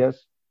 5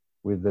 years.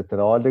 With the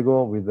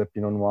Teroldego, with the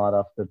Pinot Noir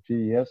after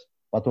 3 years,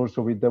 but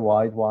also with the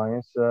white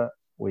wines,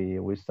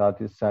 we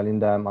started selling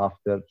them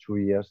after 2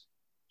 years.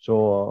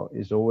 So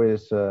it's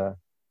always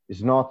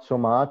it's not so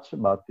much,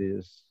 but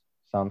is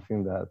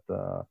something that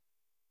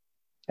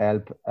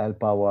helps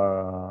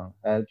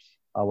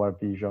our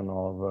vision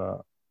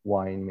of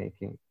wine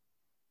making.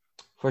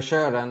 For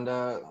sure, and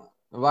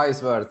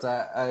wise words.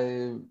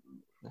 I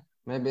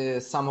maybe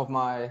some of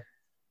my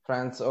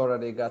friends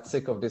already got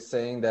sick of this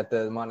saying that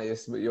the money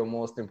is your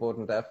most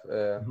important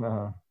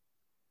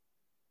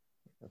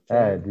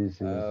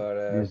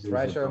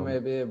treasure,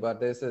 maybe, but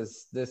this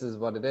is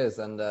what it is,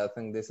 and I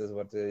think this is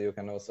what you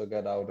can also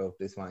get out of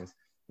these wines,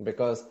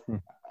 because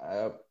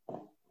I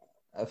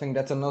think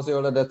that's a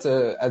Nosiola that,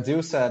 as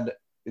you said,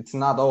 it's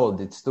not old,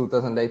 it's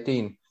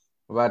 2018,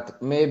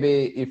 but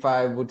maybe if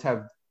I would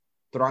have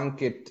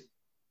drunk it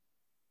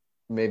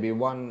maybe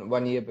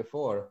one year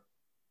before,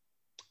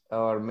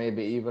 or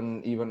maybe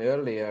even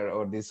earlier,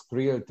 or this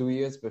grill 2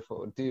 years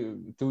before,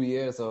 2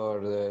 years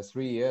or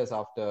 3 years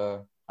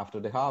after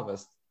the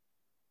harvest,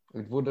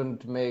 it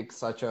wouldn't make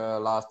such a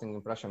lasting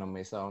impression on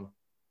me. So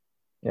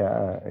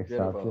yeah,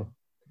 exactly. Beautiful.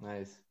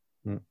 Nice.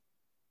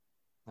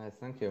 Nice,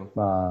 thank you.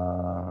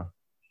 No,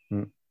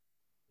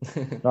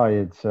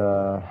 it's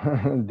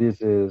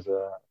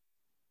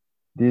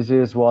this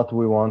is what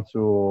we want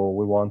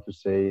to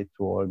say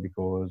to all,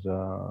 because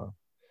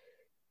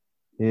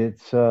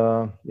it's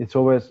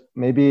always,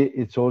 maybe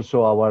it's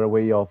also our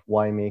way of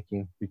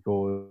winemaking,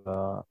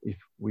 because if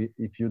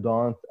you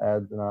don't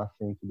add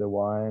nothing to the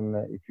wine,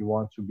 if you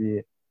want to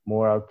be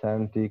more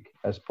authentic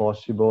as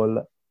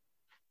possible,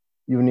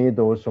 you need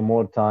also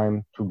more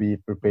time to be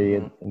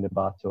prepared in the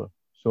bottle.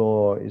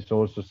 So it's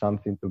also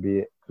something to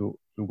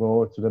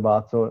go to the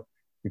bottle,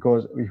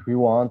 because if you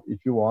want, you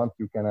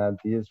can add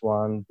these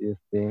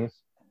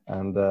things,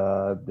 and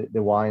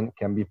the wine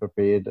can be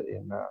prepared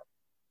in.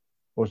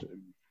 Also,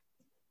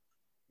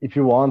 if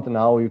you want,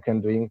 now you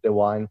can drink the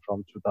wine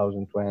from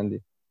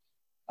 2020.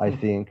 I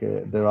think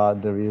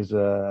there is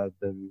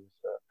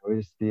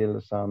still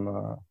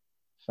some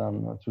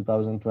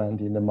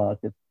 2020 in the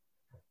market,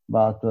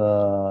 but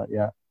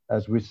yeah,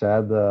 as we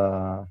said,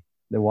 the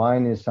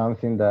wine is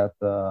something that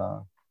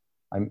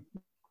in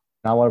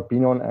our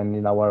opinion and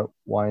in our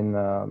wine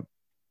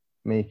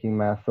making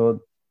method,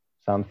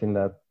 something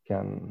that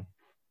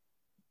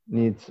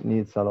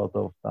needs a lot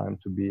of time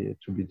to be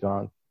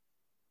drunk,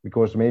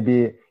 because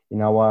maybe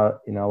in our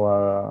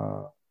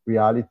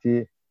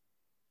reality,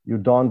 you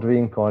don't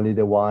drink only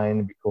the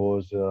wine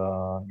because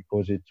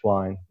it's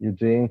wine. You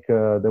drink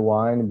the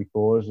wine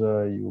because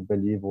you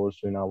believe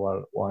also in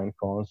our wine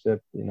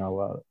concept, in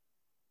our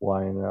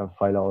wine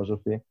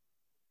philosophy,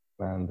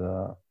 and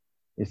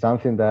It's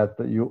something that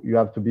you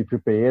have to be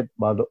prepared,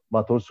 but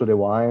also the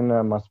wine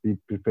must be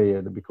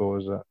prepared,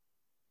 because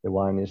the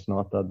wine is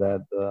not a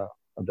dead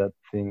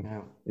thing.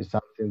 Yeah, It's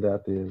something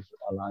that is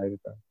alive.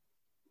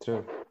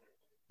 true.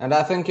 And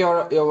I think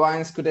your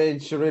wines could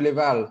age really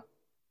well.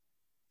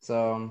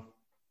 So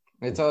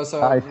it's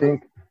also I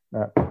think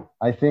uh,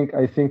 I think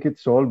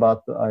it's all,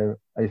 but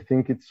I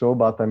think it's so,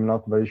 but I'm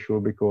not very sure,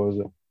 because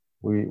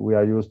we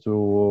are used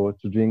to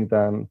drink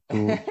them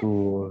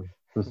to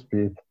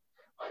speed.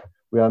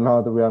 We are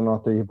not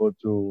able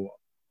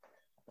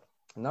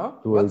no.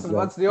 to age them.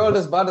 What's the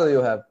oldest bottle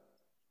you have?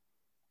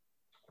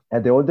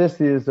 And the oldest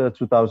is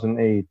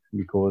 2008,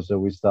 because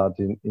we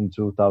started in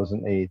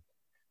 2008.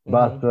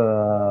 But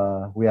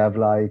we have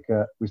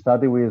we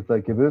started with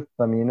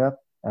Gewürztraminer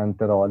and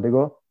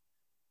Teroldego,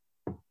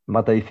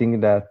 but I think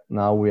that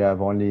now we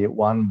have only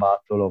one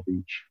bottle of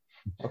each.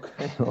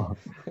 Okay. So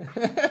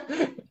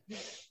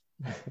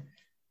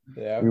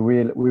Yeah. we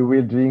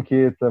will drink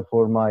it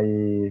for my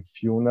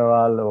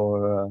funeral,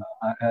 or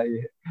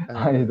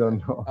I don't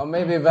know. Or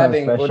maybe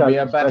wedding would be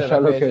a better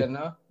special occasion,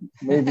 no?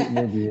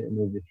 maybe.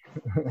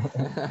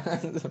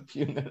 The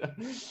funeral.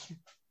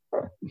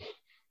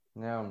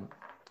 Yeah.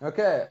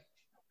 Okay.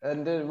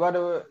 And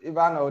Ivano,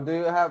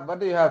 what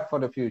do you have for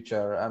the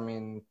future? I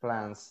mean,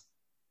 plans.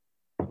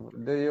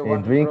 Do you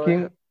want to grow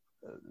it?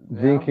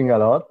 Drinking a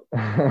lot.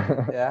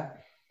 Yeah.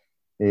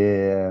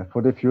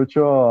 For the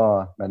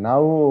future, but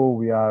now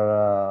we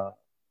are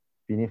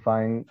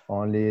vinifying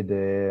only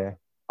the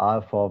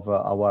half of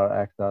our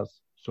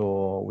hectares.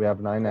 So we have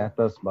 9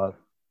 hectares, but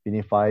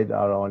vinified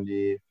are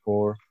only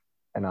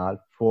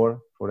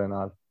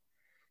 4.5.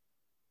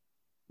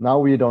 Now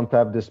we don't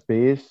have the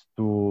space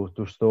to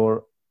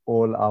store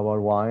all our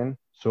wine,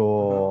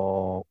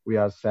 so we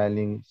are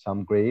selling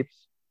some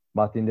grapes.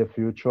 But in the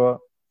future,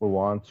 we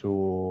want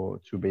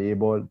to be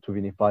able to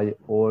vinify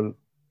all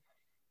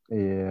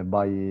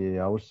by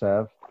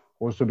ourselves.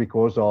 Also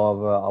because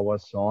of our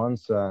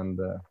sons, and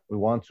we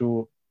want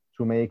to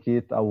make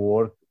it a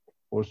work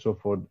also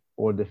for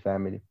all the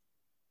family.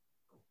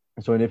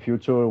 So in the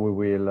future, we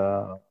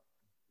will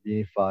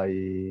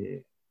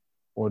vinify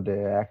all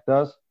the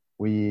hectares.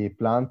 We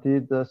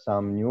planted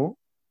some new.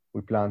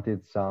 We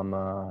planted some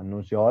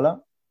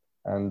Nusiola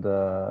and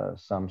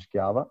some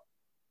Schiava,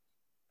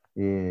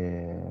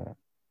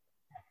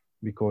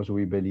 because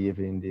we believe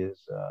in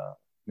this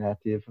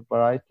native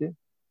variety.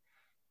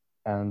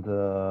 And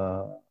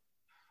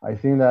I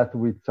think that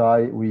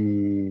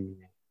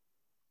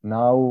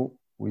now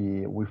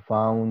we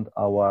found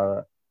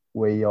our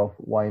way of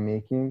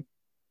winemaking,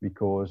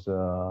 because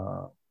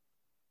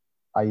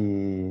I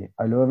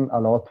learned a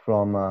lot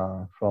from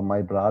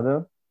my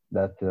brother.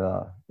 That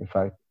in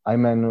fact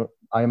I'm a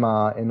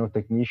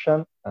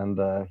enotechnician, and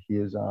he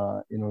is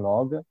a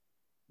enologue.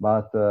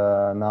 But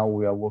now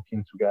we are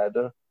working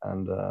together,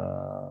 and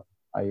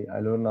I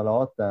learn a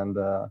lot. And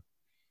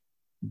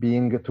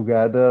being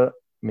together,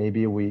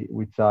 maybe we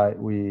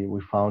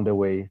found a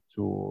way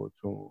to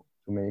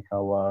make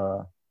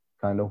our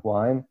kind of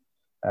wine.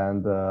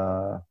 And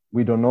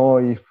we don't know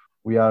if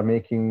we are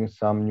making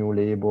some new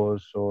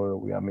labels, or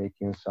we are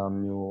making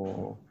some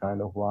new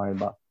kind of wine,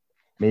 but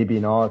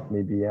maybe not,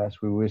 maybe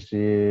yes. We will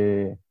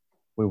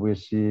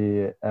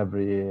see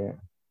every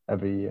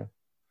year.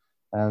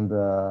 And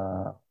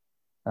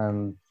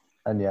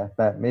yeah,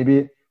 but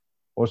maybe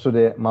also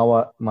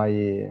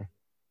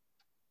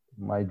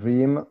my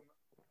dream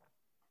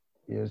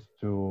is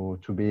to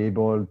be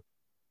able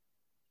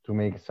to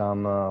make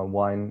some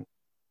wine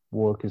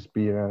work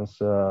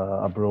experience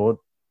abroad.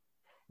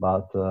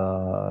 But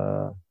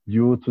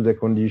due to the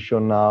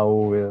condition now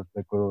with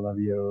the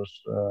coronavirus,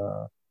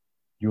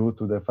 due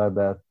to the fact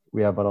that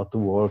we have a lot to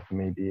work,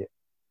 maybe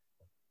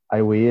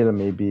I will,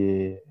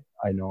 maybe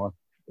I not.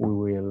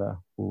 We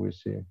will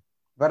see.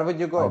 Where would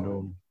you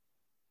go?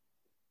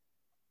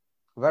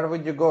 Where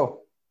would you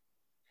go?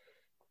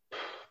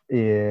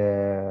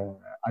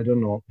 I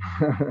don't know.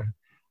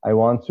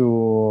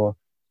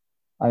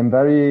 I'm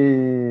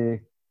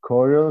very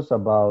curious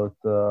about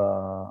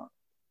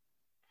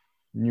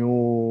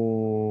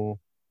new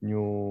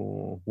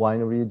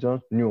wine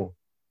regions, new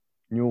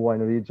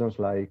wine regions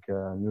like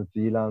New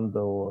Zealand,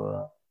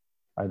 or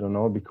I don't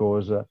know,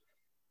 because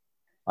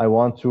I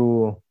want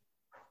to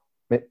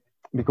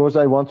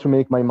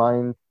make my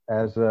mind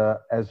as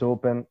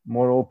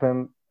more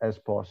open as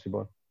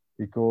possible,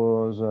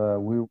 because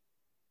we,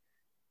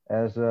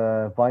 as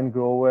vine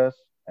growers,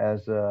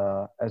 as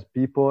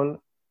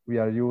people, we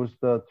are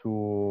used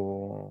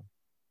to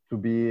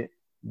be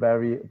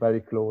very,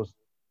 very close,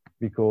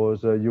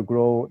 because you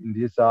grow in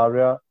this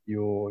area,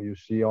 you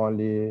see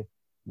only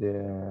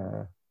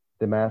the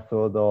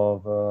method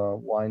of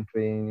wine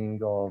training,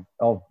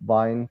 of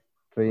vine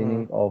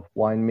training, of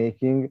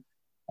winemaking,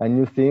 and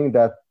you think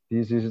that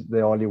this is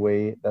the only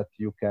way that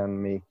you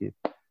can make it.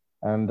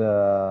 And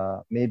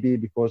maybe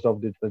because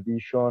of the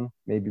tradition,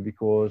 maybe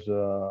because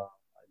I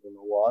don't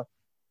know what,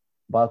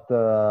 but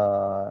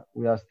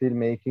we are still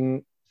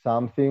making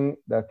something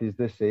that is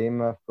the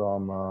same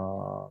from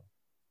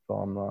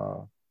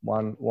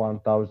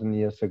 1,000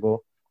 years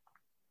ago.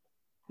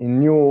 in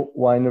new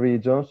wine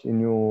regions,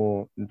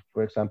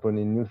 for example,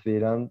 in New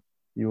Zealand,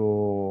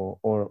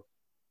 or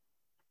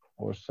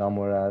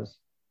somewhere else,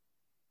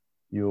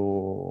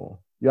 you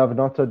have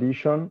no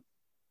tradition,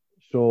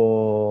 so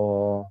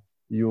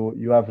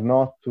you have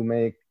not to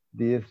make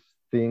these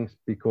things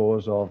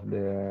because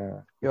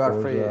you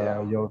are free,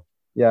 yeah.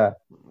 Yeah.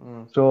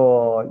 So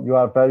you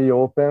are very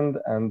open,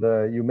 and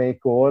you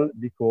make all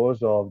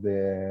because of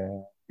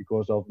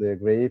the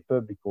grape,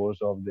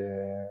 because of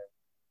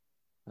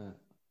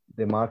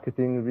the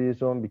marketing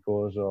reason,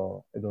 because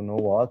of I don't know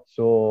what.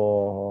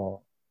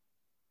 So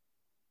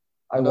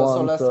and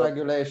also less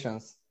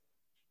regulations.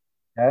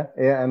 Yeah,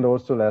 and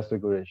also less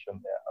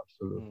regulation. Yeah,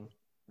 absolutely.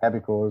 Yeah,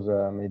 because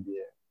maybe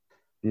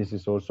this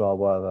is also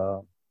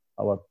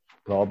our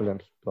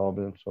problems or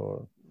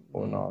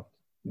not.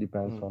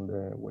 Depends on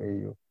the way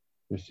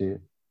you see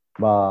it.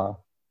 But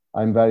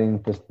I'm very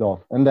interested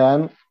of. And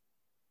then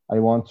I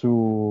want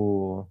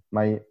to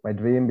my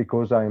dream,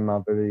 because I'm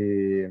a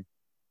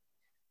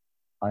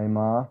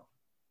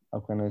how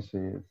can I say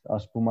it, a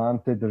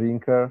spumante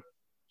drinker.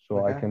 So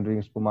Okay. I can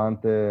drink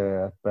spumante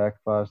at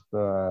breakfast,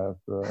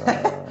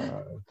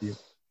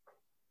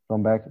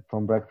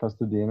 from breakfast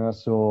to dinner.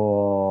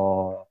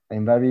 So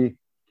I'm very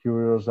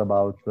curious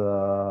about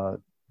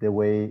the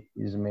way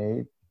it's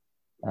made,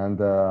 and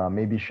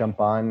maybe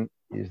champagne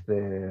is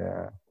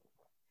the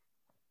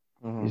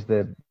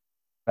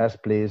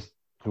best place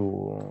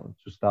to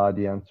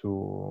study and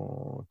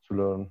to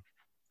learn.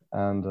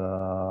 And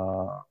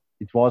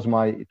it was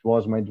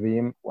my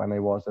dream when I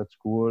was at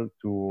school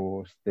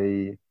to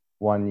stay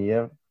 1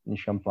 year in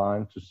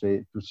Champagne to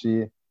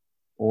see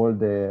all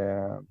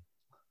the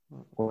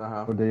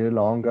year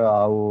long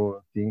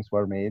how things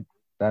were made.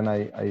 Then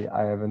I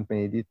haven't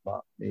made it,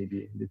 but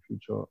maybe in the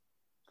future.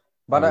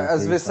 But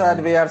as we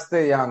said, we are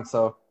still young,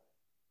 so.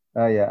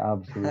 Yeah,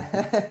 absolutely.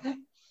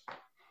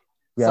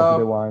 We have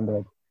the wine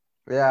that.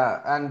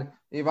 Yeah, and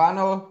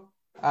Ivano,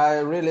 I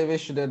really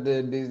wish that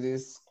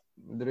these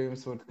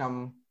dreams would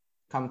come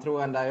true,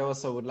 and I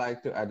also would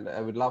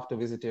I would love to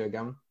visit you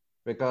again,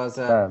 because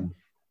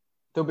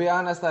to be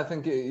honest, I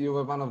think you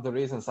were one of the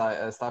reasons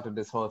I started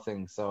this whole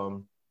thing.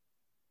 So.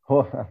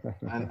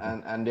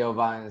 and your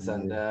wines,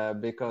 and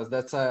because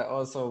that's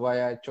also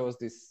why I chose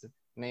this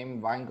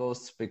name Wine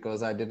Ghosts,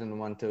 because I didn't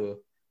want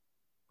to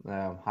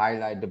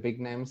highlight the big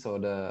names or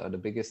the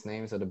biggest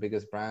names or the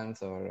biggest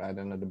brands, or I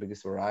don't know, the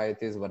biggest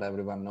varieties, what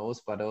everyone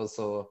knows, but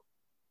also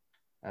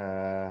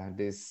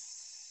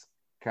these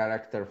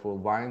characterful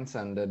wines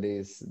and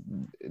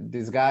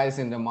these guys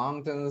in the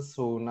mountains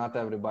who not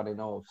everybody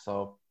knows.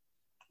 So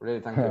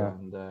really thank you.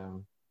 And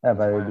yeah,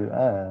 very good.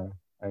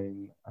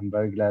 I'm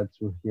very glad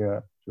to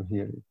hear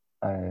it.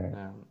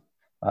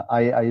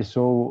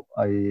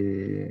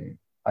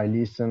 I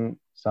listen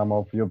some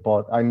of your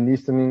I'm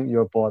listening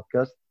your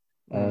podcast,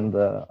 and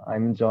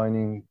I'm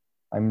joining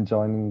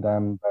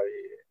them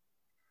very,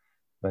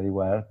 very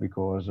well,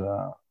 because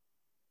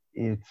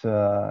it's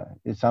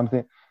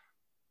something.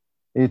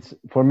 It's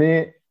for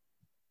me,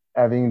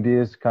 having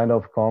this kind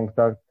of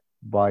contact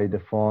by the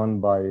phone,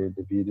 by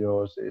the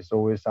videos, is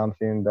always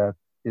something that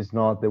is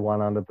not the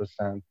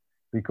 100%,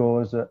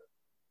 because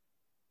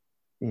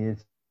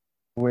it's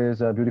always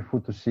beautiful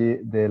to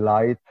see the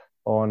light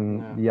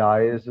on the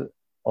eyes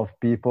of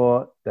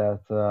people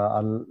that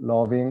are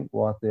loving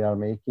what they are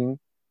making.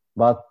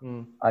 But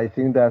I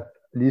think that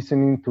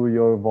listening to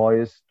your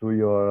voice, to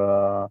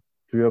your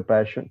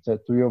passion,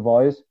 to your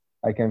voice,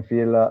 I can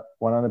feel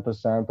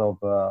 100% of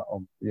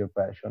your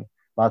passion.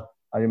 But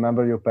I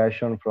remember your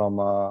passion from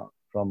our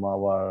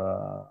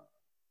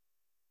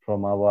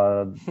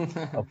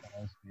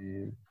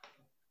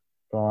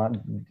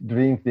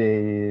drink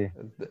day.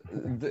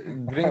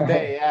 Drink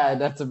day, yeah,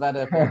 that's a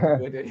better way to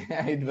put it.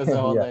 Yeah, it was a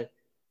whole day.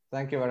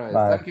 Thank you very much.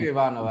 Thank you,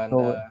 Ivano, and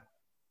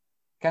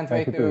can't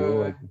wait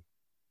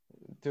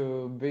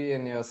to be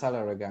in your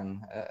cellar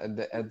again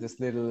at this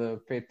little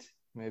pit.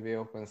 Maybe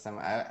open some.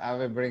 I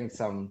will bring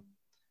some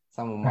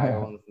of my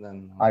own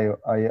then.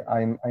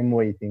 I'm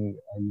waiting.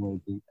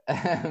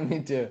 Me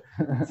too.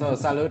 So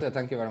salute.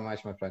 Thank you very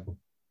much, my friend.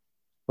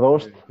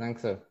 Prost.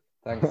 Thanks, sir.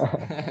 Thanks.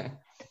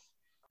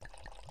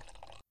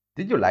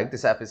 Did you like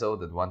this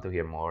episode and want to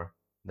hear more?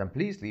 Then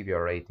please leave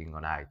your rating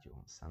on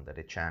iTunes under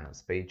the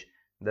channels page.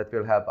 That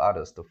will help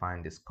others to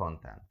find this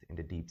content in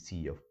the deep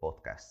sea of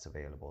podcasts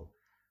available.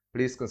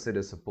 Please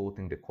consider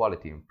supporting the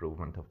quality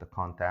improvement of the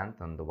content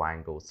on the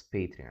Wine Ghosts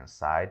Patreon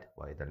side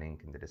via the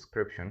link in the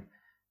description,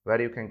 where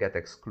you can get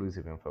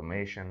exclusive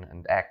information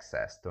and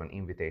access to an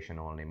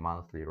invitation-only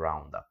monthly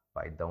roundup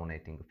by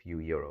donating a few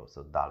euros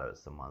or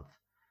dollars a month.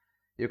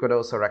 You could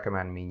also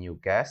recommend me new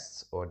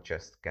guests, or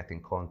just get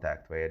in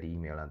contact via the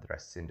email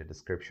address in the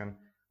description,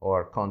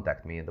 or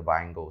contact me at the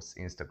Wine Ghosts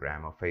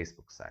Instagram or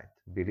Facebook site.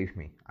 Believe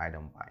me, I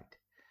don't mind.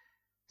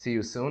 See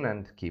you soon,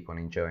 and keep on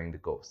enjoying the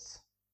ghosts.